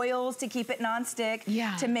or oils to keep it nonstick.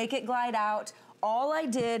 To make it glide out. All I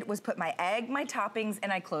did was put my egg, my toppings,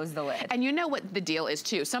 and I closed the lid. And you know what the deal is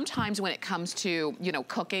too. Sometimes when it comes to, you know,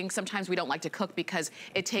 cooking, sometimes we don't like to cook because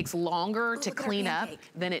it takes longer to clean up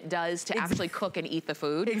than it does to actually cook and eat the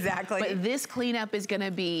food. Exactly. But this cleanup is gonna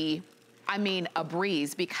be, I mean, a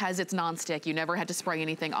breeze because it's nonstick. You never had to spray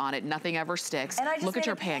anything on it. Nothing ever sticks. And I just look at made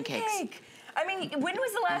your a pancakes. pancake. I mean, when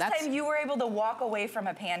was the last time you were able to walk away from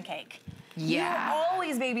a pancake? Yeah. You're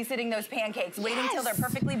always babysitting those pancakes, waiting till they're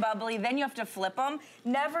perfectly bubbly, then you have to flip them.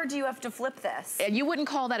 Never do you have to flip this. And you wouldn't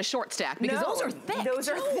call that a short stack because those are thick. Those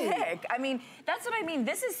are thick. I mean, that's what I mean.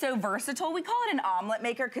 This is so versatile. We call it an omelet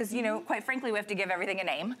maker because, you know, quite frankly, we have to give everything a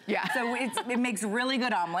name. Yeah. So it makes really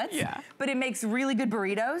good omelets. Yeah. But it makes really good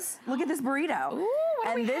burritos. Look at this burrito. Ooh,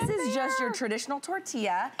 and this is just your traditional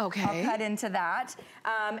tortilla. Okay. I'll cut into that.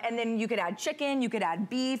 And then you could add chicken, you could add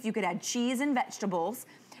beef, you could add cheese and vegetables.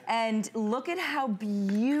 And look at how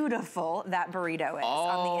beautiful that burrito is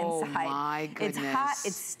on the inside. Oh my goodness. It's hot,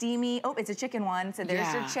 it's steamy. Oh, it's a chicken one. So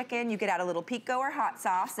there's your chicken. You could add a little pico or hot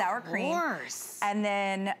sauce, sour cream. Of course. And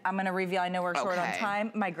then I'm gonna reveal, I know we're short on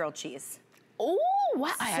time, my grilled cheese. Oh,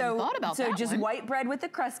 wow, I hadn't thought about that. So just white bread with the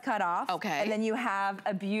crust cut off. Okay. And then you have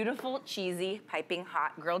a beautiful, cheesy, piping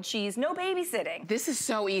hot grilled cheese. No babysitting. This is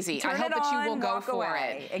so easy. I hope that you will go for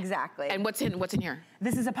it. Exactly. And what's in here?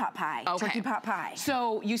 This is a pot pie, turkey pot pie.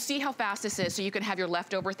 So you see how fast this is, so you can have your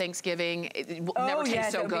leftover Thanksgiving. It will never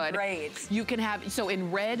taste so good. Be great. You can have, so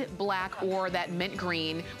in red, black, or that mint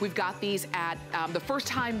green, we've got these at the first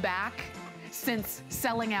time back since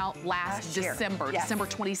selling out last December, December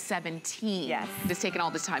 2017. Yes. It's taken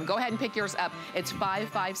all this time. Go ahead and pick yours up. It's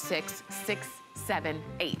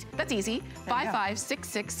 556678. That's easy.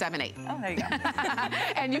 556678. Oh, there you go.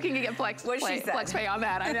 And you can get flex pay on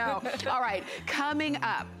that, I know. All right, coming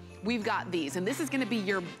up, we've got these, and this is gonna be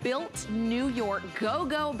your Built New York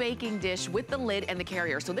Go-Go baking dish with the lid and the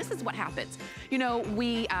carrier. So this is what happens. You know,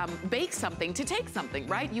 we bake something to take something,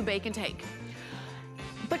 right? You bake and take.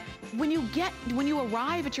 But when you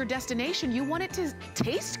arrive at your destination, you want it to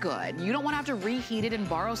taste good. You don't want to have to reheat it and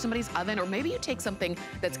borrow somebody's oven, or maybe you take something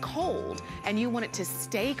that's cold and you want it to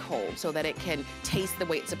stay cold so that it can taste the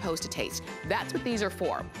way it's supposed to taste. That's what these are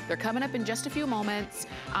for. They're coming up in just a few moments,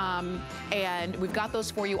 and we've got those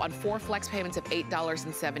for you on 4 flex payments of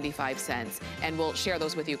 $8.75, and we'll share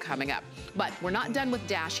those with you coming up. But we're not done with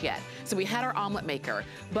Dash yet. So we had our omelet maker,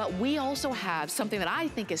 but we also have something that I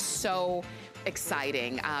think is so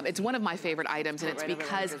exciting. It's one of my favorite items, and it's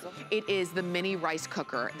because it is the mini rice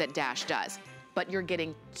cooker that Dash does. But you're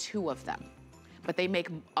getting 2 of them. But they make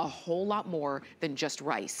a whole lot more than just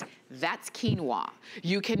rice. That's quinoa.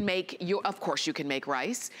 You can make, of course you can make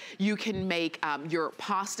rice. You can make your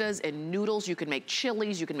pastas and noodles. You can make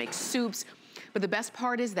chilies. You can make soups. But the best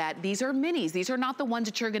part is that these are minis. These are not the ones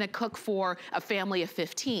that you're gonna cook for a family of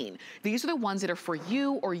 15. These are the ones that are for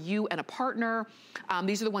you or you and a partner.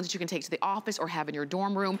 These are the ones that you can take to the office or have in your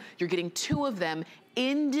dorm room. You're getting 2 of them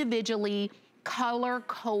individually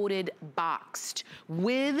color-coded boxed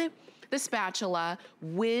with the spatula,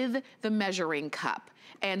 with the measuring cup.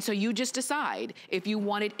 And so you just decide if you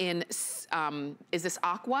want it in, is this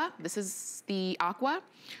aqua? This is the aqua.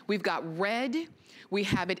 We've got red. We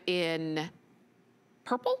have it in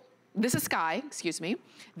purple. This is sky, excuse me.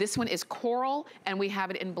 This one is coral, and we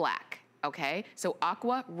have it in black. Okay, so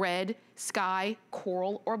aqua, red, sky,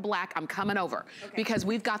 coral, or black. I'm coming over because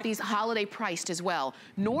we've got these holiday priced as well.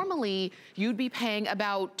 Normally, you'd be paying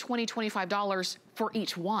about $20, $25 for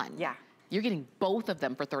each one. Yeah. You're getting both of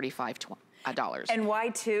them for $35. And why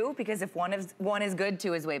 2? Because if one is good,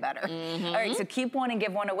 2 is way better. All right, so keep 1 and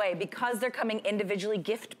give 1 away because they're coming individually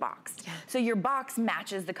gift boxed. Yeah. So your box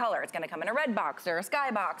matches the color. It's gonna come in a red box or a sky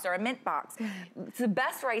box or a mint box. It's the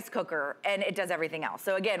best rice cooker and it does everything else.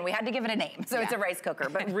 So again, we had to give it a name. So it's a rice cooker,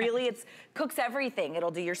 but really it cooks everything. It'll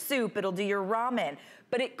do your soup, it'll do your ramen,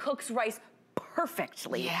 but it cooks rice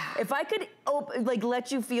perfectly. Yeah. If I could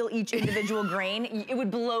let you feel each individual grain, it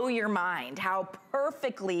would blow your mind how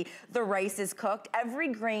perfectly the rice is cooked. Every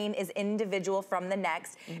grain is individual from the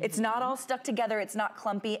next. It's not all stuck together, it's not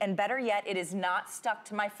clumpy, and better yet, it is not stuck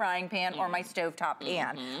to my frying pan or my stovetop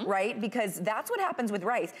pan, right? Because that's what happens with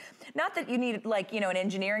rice. Not that you need an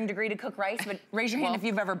engineering degree to cook rice, but raise your hand if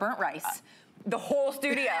you've ever burnt rice. The whole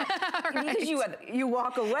studio. Right. Because you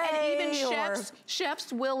walk away. And even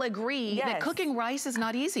chefs will agree that cooking rice is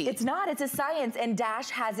not easy. It's not, it's a science, and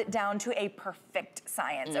Dash has it down to a perfect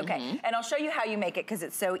science, okay? And I'll show you how you make it because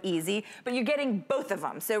it's so easy, but you're getting both of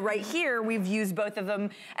them. So right here, we've used both of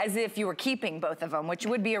them as if you were keeping both of them, which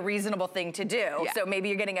would be a reasonable thing to do. Yeah. So maybe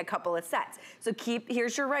you're getting a couple of sets. So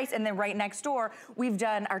here's your rice, and then right next door, we've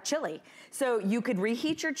done our chili. So you could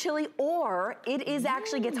reheat your chili, or it is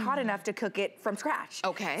actually gets hot enough to cook it from scratch.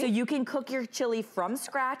 Okay. So you can cook your chili from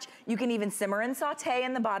scratch. You can even simmer and saute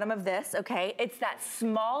in the bottom of this, okay? It's that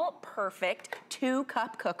small, perfect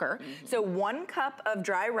 2-cup cooker. So 1 cup of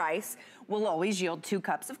dry rice will always yield 2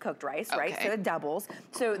 cups of cooked rice, right? So it doubles.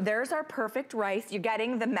 So there's our perfect rice. You're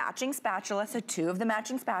getting the matching spatula, so 2 of the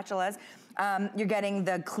matching spatulas. You're getting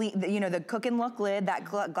the the cook and look lid, that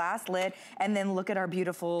glass lid, and then look at our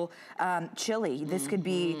beautiful chili. This could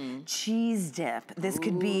be cheese dip. This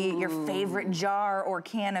could be your favorite jar or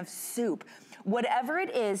can of soup. Whatever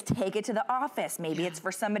it is, take it to the office. Maybe it's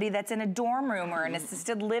for somebody that's in a dorm room or an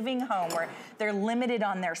assisted living home where they're limited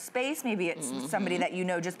on their space. Maybe it's somebody that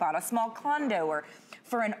just bought a small condo, or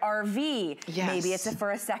for an RV. Maybe it's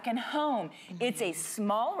for a second home. It's a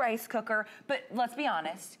small rice cooker, but let's be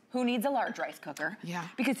honest, who needs a large rice cooker?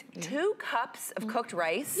 Because 2 cups of cooked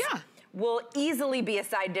rice will easily be a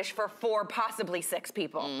side dish for 4, possibly 6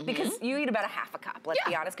 people. Because you eat about a half a cup, let's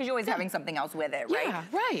be honest, because you're always having something else with it, right? Yeah,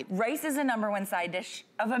 right. Rice is the #1 side dish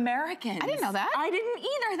of Americans. I didn't know that. I didn't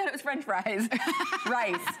either. I thought it was French fries.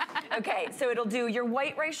 Rice. Okay, so it'll do your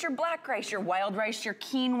white rice, your black rice, your wild rice, your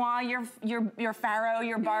quinoa, your farro,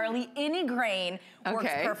 your barley, any grain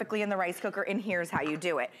works perfectly in the rice cooker, and here's how you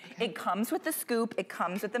do it. It comes with the scoop, it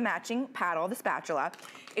comes with the matching paddle, the spatula.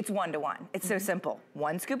 It's 1-to-1. It's so simple.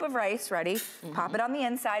 1 scoop of rice, ready? Pop it on the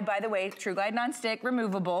inside. By the way, True Glide non-stick,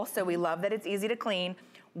 removable, so we love that it's easy to clean.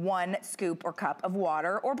 1 scoop or cup of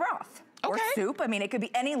water or broth. Or soup. I mean, it could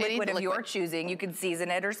be any liquid of your choosing. You can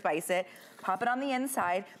season it or spice it. Pop it on the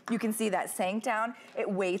inside. You can see that sank down. It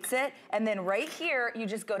weights it. And then right here, you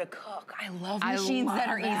just go to cook. I love machines that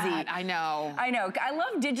are easy. I know. I know. I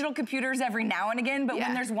love digital computers every now and again, but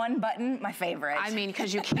when there's 1 button, my favorite. I mean,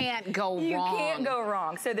 because you can't go wrong. You can't go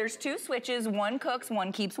wrong. So there's 2 switches. 1 cooks,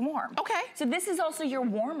 1 keeps warm. Okay. So this is also your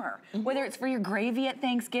warmer. Whether it's for your gravy at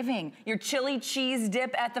Thanksgiving, your chili cheese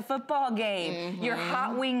dip at the football game, your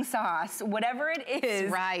hot wing sauce, whatever it is.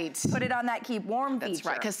 That's right. Put it on that keep warm feature. That's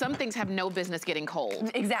right, because some things have no business getting cold.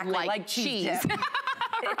 Exactly, like cheese.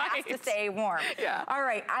 It has to stay warm. Yeah. All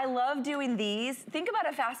right, I love doing these. Think about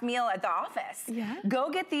a fast meal at the office. Yeah.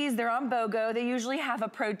 Go get these, they're on BOGO. They usually have a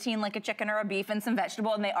protein like a chicken or a beef and some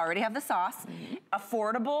vegetable, and they already have the sauce.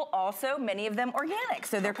 Affordable, also, many of them organic,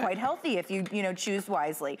 so they're quite healthy if you choose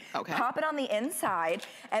wisely. Okay. Pop it on the inside,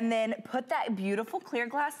 and then put that beautiful clear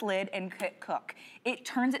glass lid and cook. It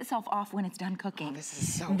turns itself off when it's done cooking. Oh, this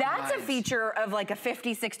is so That's a feature of like a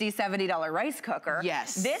 $50, $60, $70 rice cooker.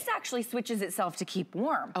 Yes. This actually switches itself to keep warm.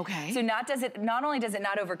 warm. Okay. So not only does it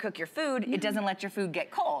not overcook your food, it doesn't let your food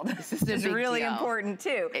get cold. This is really important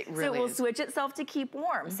too. It really so it will is. switch itself to keep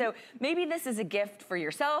warm. So maybe this is a gift for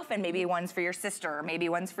yourself, and maybe one's for your sister, or maybe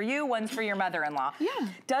one's for you, one's for your mother-in-law. Yeah.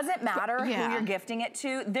 Doesn't matter who you're gifting it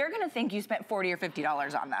to. They're gonna think you spent $40 or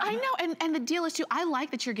 $50 on them. I know, and the deal is too, I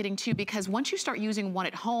like that you're getting two, because once you start using one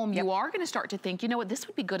at home, you are gonna start to think, you know what, this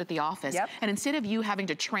would be good at the office. And instead of you having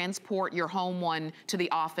to transport your home one to the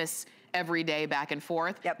office every day back and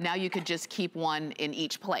forth, now you could just keep one in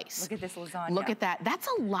each place. Look at this lasagna. Look at that. That's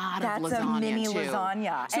a lot of lasagna. That's a mini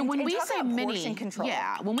lasagna. So when we say mini, control.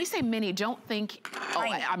 when we say mini, don't think, oh,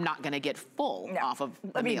 I'm not gonna get full off of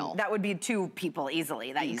the meal. That would be 2 people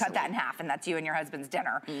easily. You cut that in half, and that's you and your husband's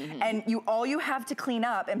dinner. And all you have to clean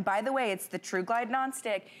up, and by the way, it's the True Glide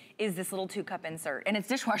nonstick, is this little 2-cup insert, and it's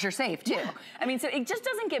dishwasher safe too. I mean, so it just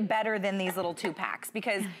doesn't get better than these little 2 packs,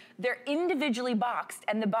 because they're individually boxed,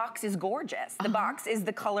 and the box is gorgeous. The box is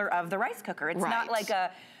the color of the rice cooker. It's not like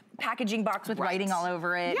a packaging box with writing all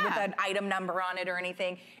over it, with an item number on it or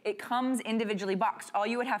anything. It comes individually boxed. All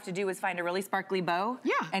you would have to do is find a really sparkly bow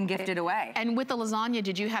and gift it away. And with the lasagna,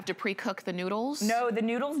 did you have to pre-cook the noodles? No, the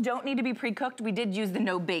noodles don't need to be pre-cooked. We did use the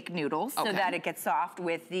no-bake noodles so that it gets soft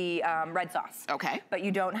with the red sauce. But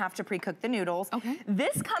you don't have to pre-cook the noodles.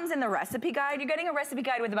 This comes in the recipe guide. You're getting a recipe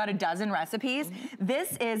guide with about a dozen recipes.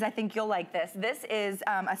 This is, I think you'll like this, this is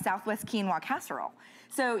a Southwest quinoa casserole.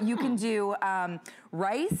 So you can do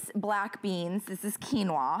rice, black beans, this is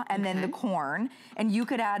quinoa, and then the corn, and you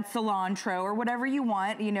could add cilantro or whatever you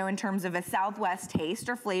want, you know, in terms of a Southwest taste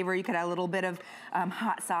or flavor. You could add a little bit of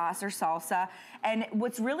hot sauce or salsa. And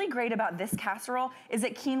what's really great about this casserole is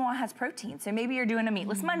that quinoa has protein. So maybe you're doing a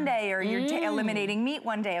meatless Monday, or you're eliminating meat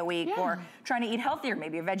one day a week, or trying to eat healthier.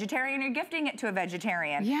 Maybe a vegetarian, you're gifting it to a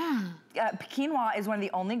vegetarian. Quinoa is one of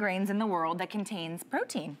the only grains in the world that contains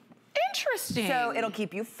protein. Interesting. So it'll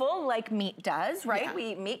keep you full like meat does, right?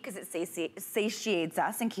 We eat meat because it satiates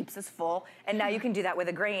us and keeps us full. And now you can do that with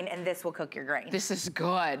a grain, and this will cook your grain. This is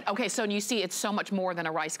good. Okay, so you see it's so much more than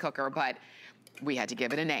a rice cooker, but we had to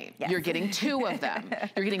give it a name. You're getting 2 of them.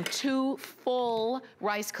 You're getting 2 full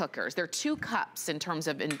rice cookers. They're 2 cups in terms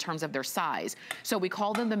of their size. So we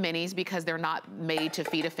call them the minis because they're not made to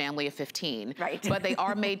feed a family of 15. But they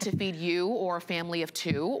are made to feed you or a family of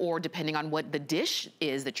 2, or depending on what the dish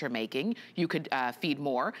is that you're making, you could feed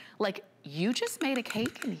more. Like, you just made a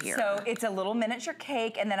cake in here. So it's a little miniature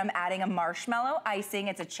cake, and then I'm adding a marshmallow icing.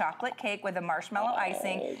 It's a chocolate cake with a marshmallow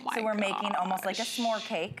icing. So we're making almost like a s'mores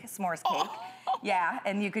cake. Yeah,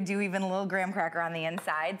 and you could do even a little graham cracker on the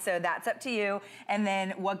inside. So that's up to you. And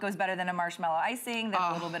then what goes better than a marshmallow icing? Then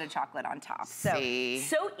a little bit of chocolate on top. So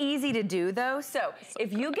easy to do though. So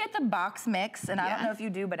if you get the box mix, and I don't know if you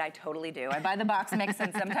do, but I totally do. I buy the box mix,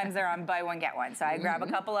 and sometimes they're on buy one, get one. So I grab a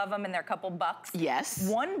couple of them, and they're a couple bucks.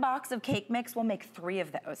 1 box of cake mix will make 3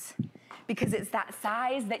 of those, because it's that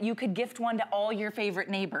size that you could gift one to all your favorite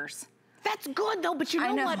neighbors. That's good though, but you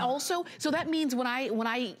know what also? So that means when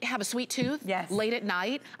I have a sweet tooth late at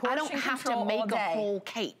night, I don't have to make a whole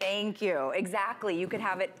cake. Thank you, exactly. You could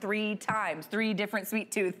have it 3 times, 3 different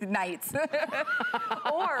sweet tooth nights.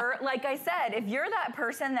 Or, like I said, if you're that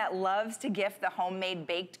person that loves to gift the homemade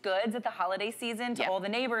baked goods at the holiday season to all the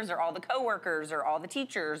neighbors, or all the coworkers, or all the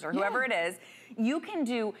teachers, or whoever it is, you can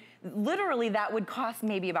do, literally that would cost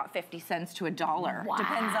maybe about 50 cents to $1.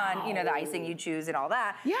 Depends on, you know, the icing you choose and all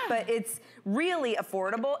that. But it's really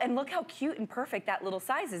affordable, and look how cute and perfect that little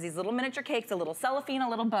size is. These little miniature cakes, a little cellophane, a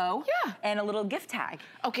little bow, and a little gift tag.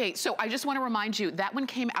 Okay, so I just want to remind you, that one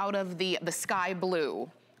came out of the sky blue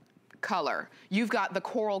color. You've got the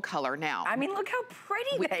coral color now. I mean, look how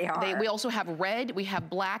pretty they are. We also have red, we have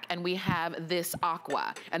black, and we have this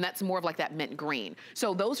aqua, and that's more of like that mint green.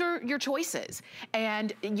 So those are your choices.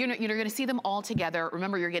 And you're gonna see them all together.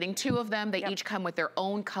 Remember, you're getting 2 of them. They each come with their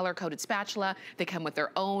own color-coded spatula. They come with their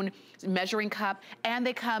own measuring cup, and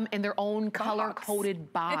they come in their own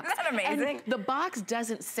color-coded box. Isn't that amazing? And the box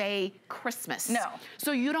doesn't say Christmas. No.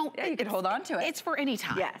 So you don't. Yeah, you can hold on to it. It's for any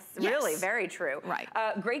time. Yes, really, very true. Right.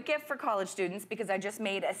 Great gift for college students, because I just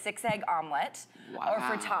made a 6-egg omelet or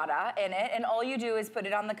frittata in it, and all you do is put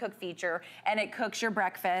it on the cook feature, and it cooks your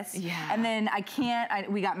breakfast. And then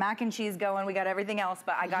we got mac and cheese going, we got everything else,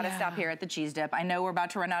 but I gotta stop here at the cheese dip. I know we're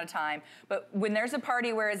about to run out of time, but when there's a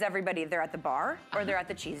party, where is everybody? They're at the bar or they're at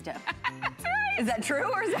the cheese dip. That's right. Is that true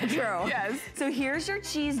or is that true? Yes. So here's your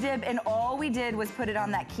cheese dip, and all we did was put it on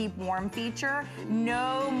that keep warm feature.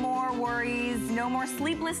 No more worries, no more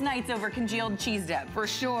sleepless nights over congealed cheese dip. For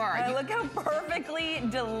sure. And look how perfectly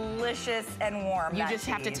delicious and warm You just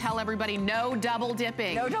have to tell everybody no double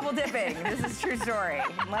dipping. No double dipping. This is true story.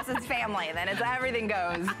 Unless it's family, then it's everything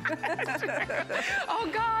goes. Oh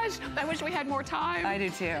gosh, I wish we had more time. I do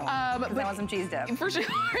too. But I want some cheese dip. For sure,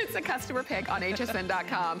 it's a customer pick on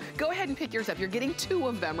hsn.com. Go ahead and pick yours up. You're getting 2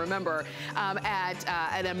 of them, remember, at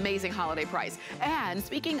an amazing holiday price. And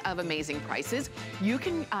speaking of amazing prices, you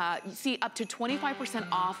can see up to 25%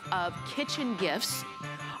 off of kitchen gifts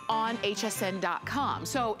on hsn.com.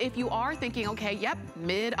 So if you are thinking, okay, yep,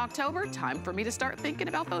 mid-October, time for me to start thinking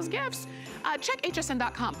about those gifts, check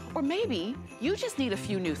hsn.com. Or maybe you just need a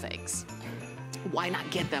few new things. Why not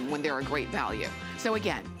get them when they're a great value? So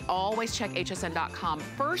again, always check hsn.com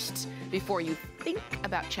first before you think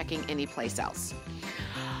about checking any place else.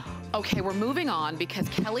 Okay, we're moving on because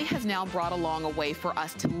Kelly has now brought along a way for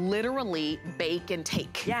us to literally bake and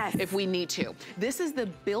take. Yes. If we need to. This is the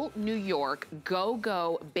Built New York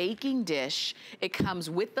Go-Go baking dish. It comes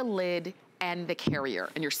with the lid and the carrier.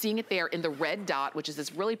 And you're seeing it there in the red dot, which is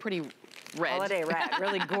this really pretty red. Holiday red,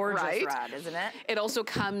 really gorgeous right? red, isn't it? It also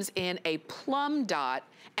comes in a plum dot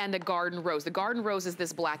and a garden rose. The garden rose is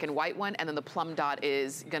this black and white one, and then the plum dot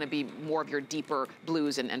is gonna be more of your deeper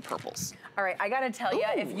blues and purples. All right, I gotta tell you,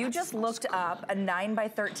 if you just looked up a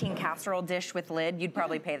 9x13 casserole dish with lid, you'd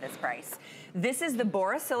probably pay this price. This is the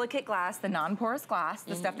borosilicate glass, the non-porous glass,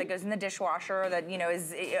 the stuff that goes in the dishwasher that, you know,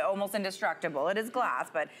 is almost indestructible. It is glass,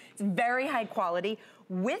 but it's very high quality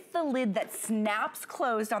with the lid that snaps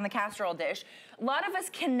closed on the casserole dish. A lot of us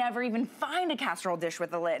can never even find a casserole dish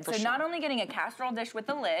with a lid. So not only getting a casserole dish with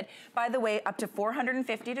a lid, by the way, up to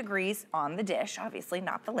 450 degrees on the dish, obviously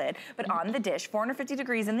not the lid, but on the dish, 450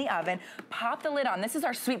 degrees in the oven, pop the lid on. This is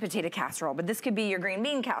our sweet potato casserole, but this could be your green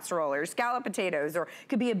bean casserole or scallop potatoes, or it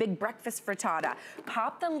could be a big breakfast frittata.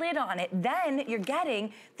 Pop the lid on it, then you're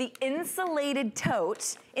getting the insulated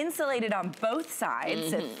tote, insulated on both sides,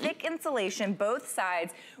 so thick insulation, both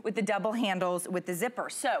sides, with the double handles with the zipper.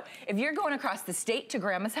 So if you're going across the state to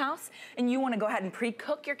grandma's house and you want to go ahead and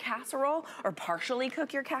pre-cook your casserole or partially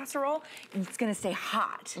cook your casserole, it's going to stay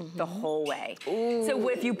hot the whole way. Ooh. So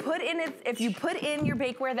if you put in your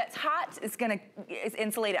bakeware that's hot, it's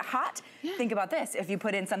insulate it hot. Yeah. Think about this. If you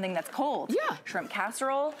put in something that's cold, shrimp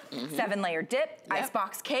casserole, 7-layer dip,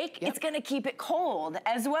 icebox cake, it's going to keep it cold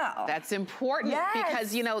as well. That's important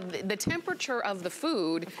because, you know, the temperature of the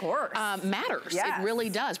food, of course, matters. It really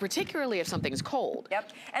does, particularly if something's cold.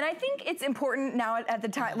 Yep. And I think it's important now at the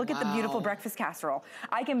time. Look at the beautiful breakfast casserole.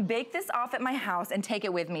 I can bake this off at my house and take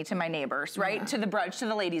it with me to my neighbors, right? To the brunch, to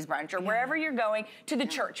the ladies' brunch, or wherever you're going, to the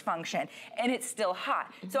church function, and it's still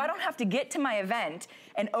hot. So I don't have to get to my event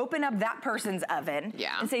and open up that person's oven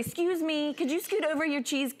and say, excuse me, could you scoot over your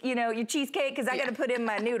cheese, your cheesecake, because I got to put in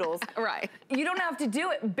my noodles. Right. You don't have to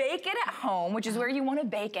do it. Bake it at home, which is where you want to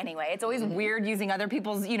bake anyway. It's always weird using other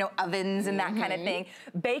people's, ovens and that kind of thing.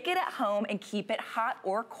 Bake it at home and keep it hot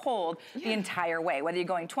or cold the entire way. Whether you're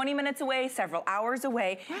going 20 minutes away, several hours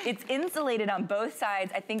away, it's insulated on both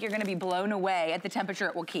sides. I think you're going to be blown away at the temperature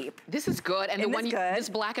it will keep. This is good. And this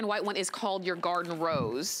black and white one is called your garden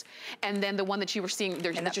rose. And then the one that you were seeing,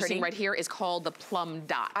 that you're seeing right here is called the plum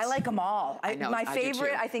dot. I like them all. My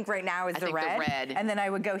favorite, I think right now is the red. And then I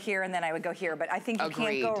would go here and then I would go here. But I think you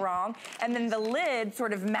can't go wrong. And then the lid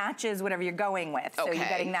sort of matches whatever you're going with. So you're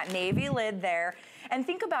getting that navy lid there. And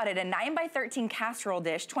think about it, a 9x13 casserole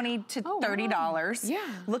dish, $20 to $30. Wow. Yeah.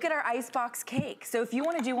 Look at our icebox cake. So if you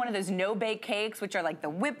want to do one of those no-bake cakes, which are like the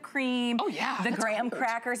whipped cream, the graham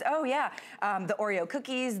crackers, the Oreo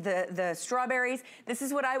cookies, the strawberries, this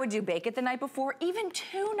is what I would do. Bake it the night before, even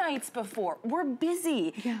 2 nights before. We're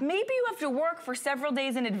busy. Yeah. Maybe you have to work for several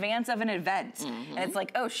days in advance of an event. And it's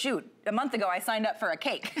like, oh shoot, a month ago I signed up for a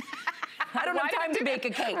cake. I don't have time to bake a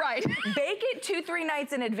cake. Right. Bake it 2-3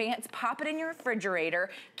 nights in advance, pop it in your refrigerator,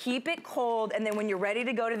 keep it cold, and then when you're ready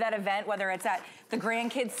to go to that event, whether it's at the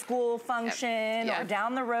grandkids' school function or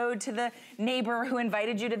down the road to the neighbor who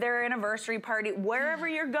invited you to their anniversary party, wherever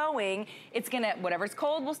you're going, it's gonna, whatever's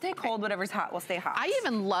cold will stay cold, whatever's hot will stay hot. I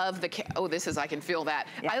even love the, I can feel that.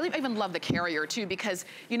 Yeah. I even love the carrier too, because,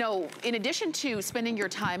 in addition to spending your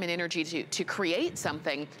time and energy to create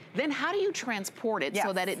something, then how do you transport it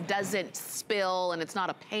so that it doesn't spill and it's not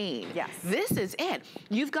a pain? Yes. This is it.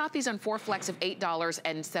 You've got these on 4 flex of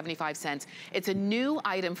 $8.75. It's a new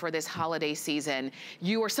item for this holiday season.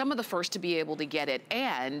 You are some of the first to be able to get it,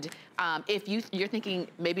 and If you're thinking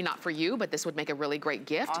maybe not for you, but this would make a really great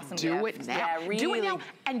gift, awesome do gift. it now. Yeah, really. Do it now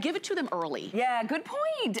and give it to them early. Yeah, good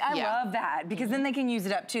point. I love that because then they can use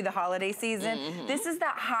it up to the holiday season. This is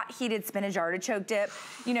that hot heated spinach artichoke dip.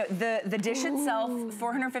 You know, the dish itself,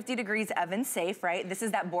 450 degrees oven safe, right? This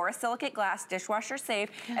is that borosilicate glass, dishwasher safe.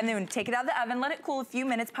 And then take it out of the oven, let it cool a few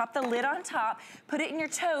minutes, pop the lid on top, put it in your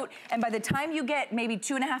tote, and by the time you get maybe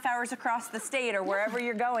 2.5 hours across the state or wherever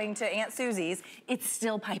you're going to Aunt Susie's, it's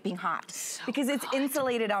still piping hot because it's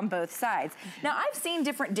insulated on both sides. Now, I've seen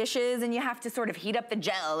different dishes and you have to sort of heat up the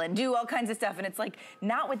gel and do all kinds of stuff, and it's like,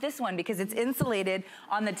 not with this one because it's insulated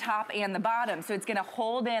on the top and the bottom, so it's gonna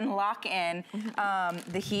hold in, lock in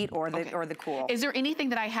the heat or the cool. Is there anything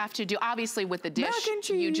that I have to do? Obviously with the dish, mac and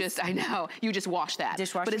cheese. you just wash that.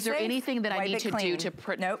 Dishwasher but is there safe. anything that I need to do to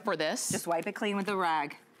for this? Just wipe it clean with a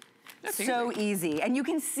rag. That's so easy. And you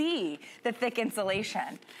can see the thick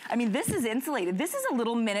insulation. I mean, this is insulated. This is a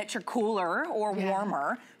little miniature cooler or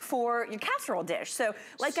warmer for your casserole dish. So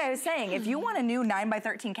like I was saying, if you want a new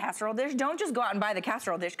 9x13 casserole dish, don't just go out and buy the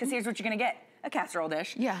casserole dish, because here's what you're gonna get. A casserole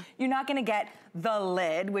dish. Yeah. You're not gonna get the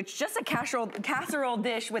lid, which just a casserole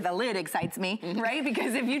dish with a lid excites me, right?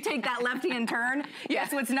 Because if you take that left-hand turn,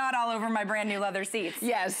 guess what's not all over my brand new leather seats?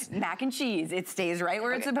 Yes. Mac and cheese. It stays right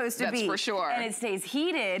where it's supposed to be. That's for sure. And it stays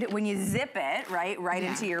heated when you zip it, right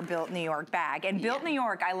into your Built New York bag. And Built New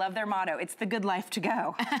York, I love their motto. It's the good life to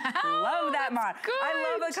go. Love that motto.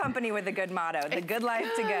 I love a company with a good motto. The good life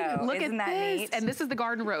to go. Look Isn't at that this. neat? And this is the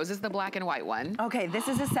Garden Rose. This is the black and white one. Okay, this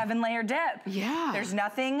is a 7-layer dip. Yeah. There's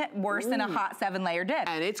nothing worse than a hot 7-layer dip.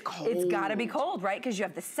 And it's cold. It's gotta be cold, right? Because you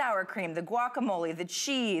have the sour cream, the guacamole, the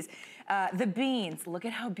cheese, the beans. Look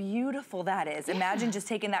at how beautiful that is. Imagine just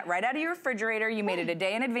taking that right out of your refrigerator. You made it a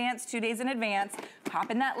day in advance, 2 days in advance,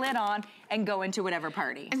 popping that lid on, and go into whatever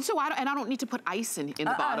party. And so I don't need to put ice in the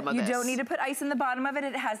bottom of this. You don't need to put ice in the bottom of it.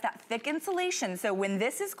 It has that thick insulation. So when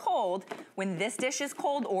this is cold, when this dish is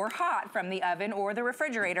cold or hot from the oven or the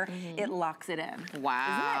refrigerator, it locks it in. Wow.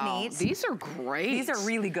 Isn't that neat? These are great. These are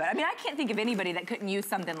really good. I mean, I can't think of anybody that couldn't use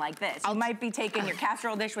something like this. You might be taking your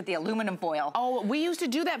casserole dish with the aluminum foil. Oh, we used to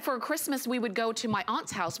do that for Christmas. We would go to my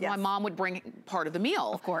aunt's house. My mom would bring part of the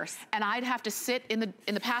meal. Of course. And I'd have to sit in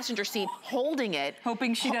the passenger seat holding it.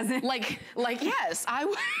 Hoping she doesn't. Like yes, I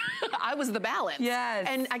was the balance. Yes.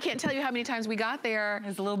 And I can't tell you how many times we got there. It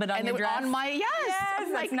was a little bit on your dress. On my,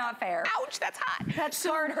 Yes, like, that's not fair. Ouch, that's hot. That's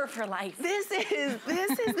harder for life. This is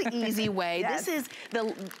the easy way. Yes. This is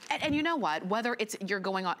and you know what? Whether it's you're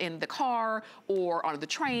going on in the car or on the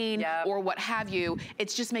train or what have you, it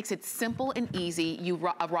just makes it simple and easy.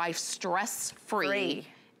 You arrive stress-free.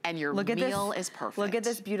 And your meal is perfect. Look at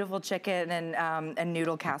this beautiful chicken and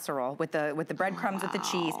noodle casserole with the breadcrumbs with the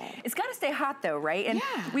cheese. It's got to stay hot though, right? And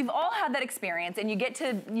we've all had that experience. And you get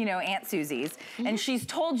to Aunt Susie's, and she's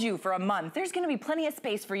told you for a month there's going to be plenty of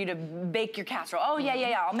space for you to bake your casserole. Oh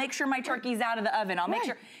yeah. I'll make sure my turkey's out of the oven. I'll make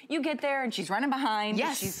sure. You get there and she's running behind.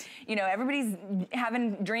 Yes. She's everybody's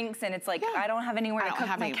having drinks and it's like I don't have anywhere to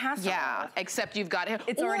cook my casserole. Yeah. Except you've got it.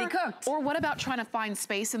 It's already cooked. Or what about trying to find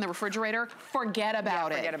space in the refrigerator? Forget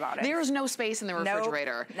about it. There's no space in the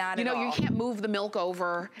refrigerator. Nope, not at all. You can't move the milk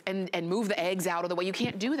over and move the eggs out of the way. You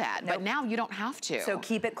can't do that. Nope. But now you don't have to. So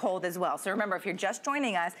keep it cold as well. So remember, if you're just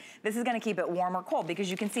joining us, this is gonna keep it warm or cold because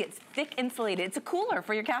you can see it's thick insulated. It's a cooler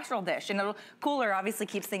for your casserole dish. And a cooler obviously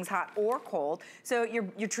keeps things hot or cold. So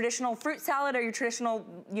your traditional fruit salad or your traditional,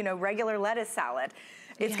 regular lettuce salad,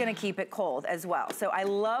 it's gonna keep it cold as well. So I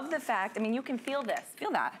love the fact, you can feel this.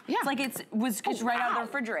 Feel that. Yeah. It's like it's right out of the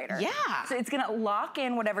refrigerator. Yeah. So it's gonna lock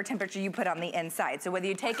in whatever temperature you put on the inside. So whether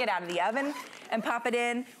you take it out of the oven and pop it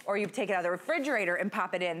in, or you take it out of the refrigerator and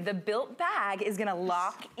pop it in, the Built bag is gonna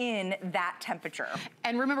lock in that temperature.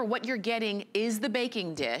 And remember, what you're getting is the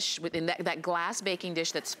baking dish, within that glass baking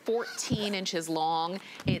dish that's 14 inches long.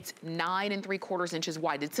 It's 9 3/4 inches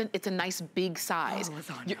wide. It's a nice big size.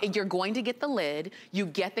 You're going to get the lid.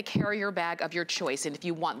 You get the carrier bag of your choice. And if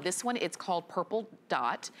you want this one, it's called Purple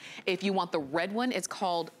Dot. If you want the red one, it's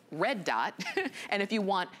called Red Dot. And if you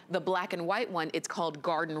want the black and white one, it's called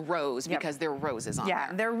Garden Rose because there are roses on there.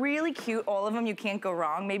 Yeah, they're really cute. All of them, you can't go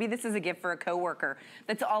wrong. Maybe this is a gift for a coworker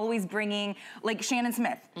that's always bringing, like Shannon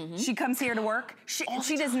Smith. She comes here to work.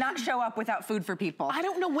 She does not show up without food for people. I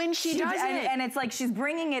don't know when she does it. And it's like she's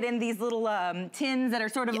bringing it in these little tins that are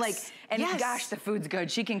sort of like, and gosh, the food's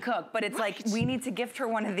good. She can cook. But it's like, we need to gift her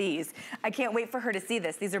one of these. I can't wait for her to see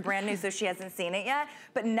this. These are brand new, so she hasn't seen it yet.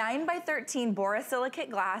 But 9x13 borosilicate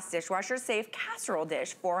glass, glass dishwasher safe casserole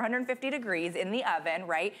dish, 450 degrees in the oven,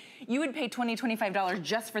 right? You would pay $20, $25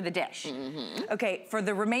 just for the dish. Okay, for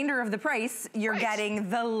the remainder of the price, you're getting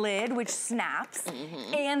the lid, which snaps,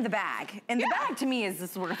 and the bag. And the bag to me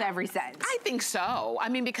is worth every cent. I think so. I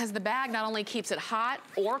mean, because the bag not only keeps it hot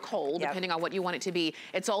or cold, depending on what you want it to be,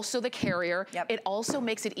 it's also the carrier. It also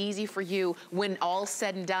makes it easy for you when all's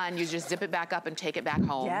said and done, you just zip it back up and take it back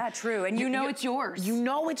home. Yeah, true. And you know it's yours. You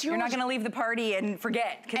know it's yours. You're not gonna leave the party and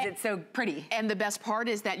forget because it's so pretty. And the best part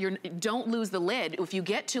is that don't lose the lid. If you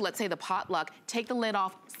get to, let's say, the potluck, take the lid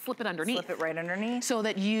off, slip it underneath. Slip it right underneath. So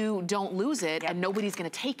that you don't lose it and nobody's gonna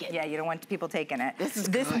take it. Yeah, you don't want people taking it.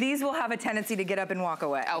 These will have a tendency to get up and walk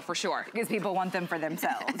away. Oh, for sure. Because people want them for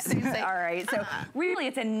themselves. All right, so really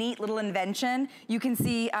it's a neat little invention. You can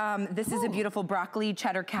see this is a beautiful broccoli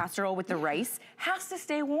cheddar casserole with the rice. Has to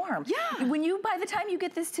stay warm. Yeah. By the time you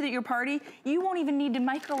get this to your party, you won't even need to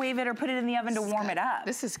microwave it or put it in the oven to warm it up.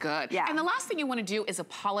 This is good. Yeah. And the last thing you want to do is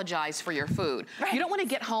apologize for your food. You don't want to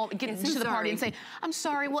get home, get to the party and say, I'm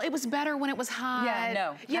sorry, well, it was better when it was hot. Yeah,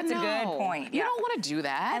 no, that's a good point. You don't want to do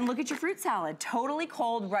that. And look at your fruit salad, totally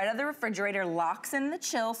cold, right out of the refrigerator, locks in the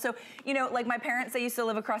chill. So, you know, like my parents, they used to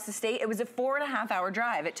live across the state. It was a 4.5-hour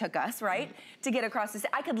drive it took us, right, to get across the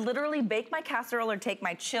state. I could literally bake my casserole or take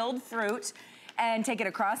my chilled fruit and take it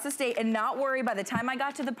across the state and not worry by the time I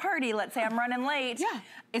got to the party, let's say I'm running late,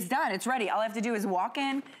 it's done, it's ready. All I have to do is walk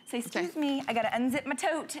in, say, excuse me, I gotta unzip my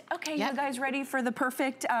tote. Okay, you guys ready for the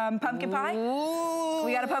perfect pumpkin pie? Ooh.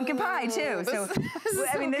 We got a pumpkin pie too.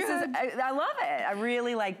 I love it. I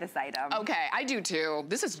really like this item. Okay, I do too.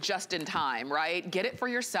 This is just in time, right? Get it for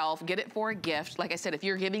yourself, get it for a gift. Like I said, if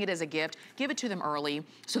you're giving it as a gift, give it to them early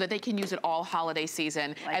so that they can use it all holiday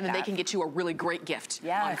season and then they can get you a really great gift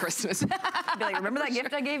on Christmas. Be like, remember that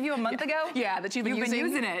gift I gave you a month ago? Yeah, that you've been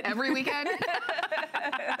using it every weekend.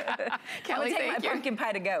 Kelly, take my pumpkin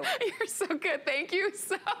pie to go. You're so good. Thank you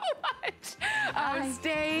so much.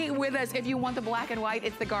 Stay with us. If you want the black and white,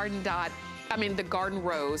 it's the garden dot. I mean, the garden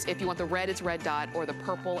rose. If you want the red, it's red dot, or the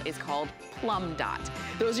purple is called plum dot.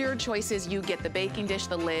 Those are your choices. You get the baking dish,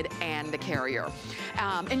 the lid, and the carrier.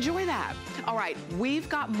 Enjoy that. All right, we've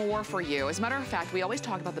got more for you. As a matter of fact, we always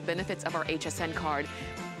talk about the benefits of our HSN card,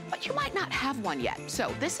 but you might not have one yet.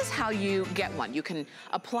 So this is how you get one. You can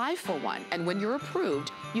apply for one, and when you're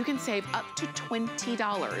approved, you can save up to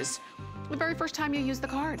 $20 the very first time you use the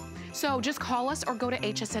card. So just call us or go to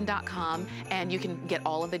hsn.com and you can get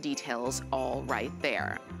all of the details all right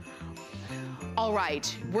there. All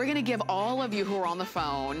right, we're gonna give all of you who are on the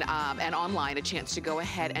phone and online a chance to go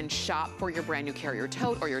ahead and shop for your brand new carrier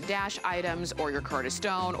tote or your Dash items or your Curtis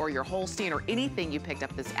Stone or your Holstein or anything you picked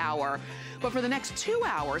up this hour. But for the next 2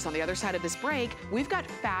 hours on the other side of this break, we've got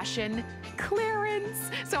fashion clearance.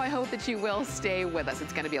 So I hope that you will stay with us.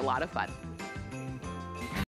 It's gonna be a lot of fun.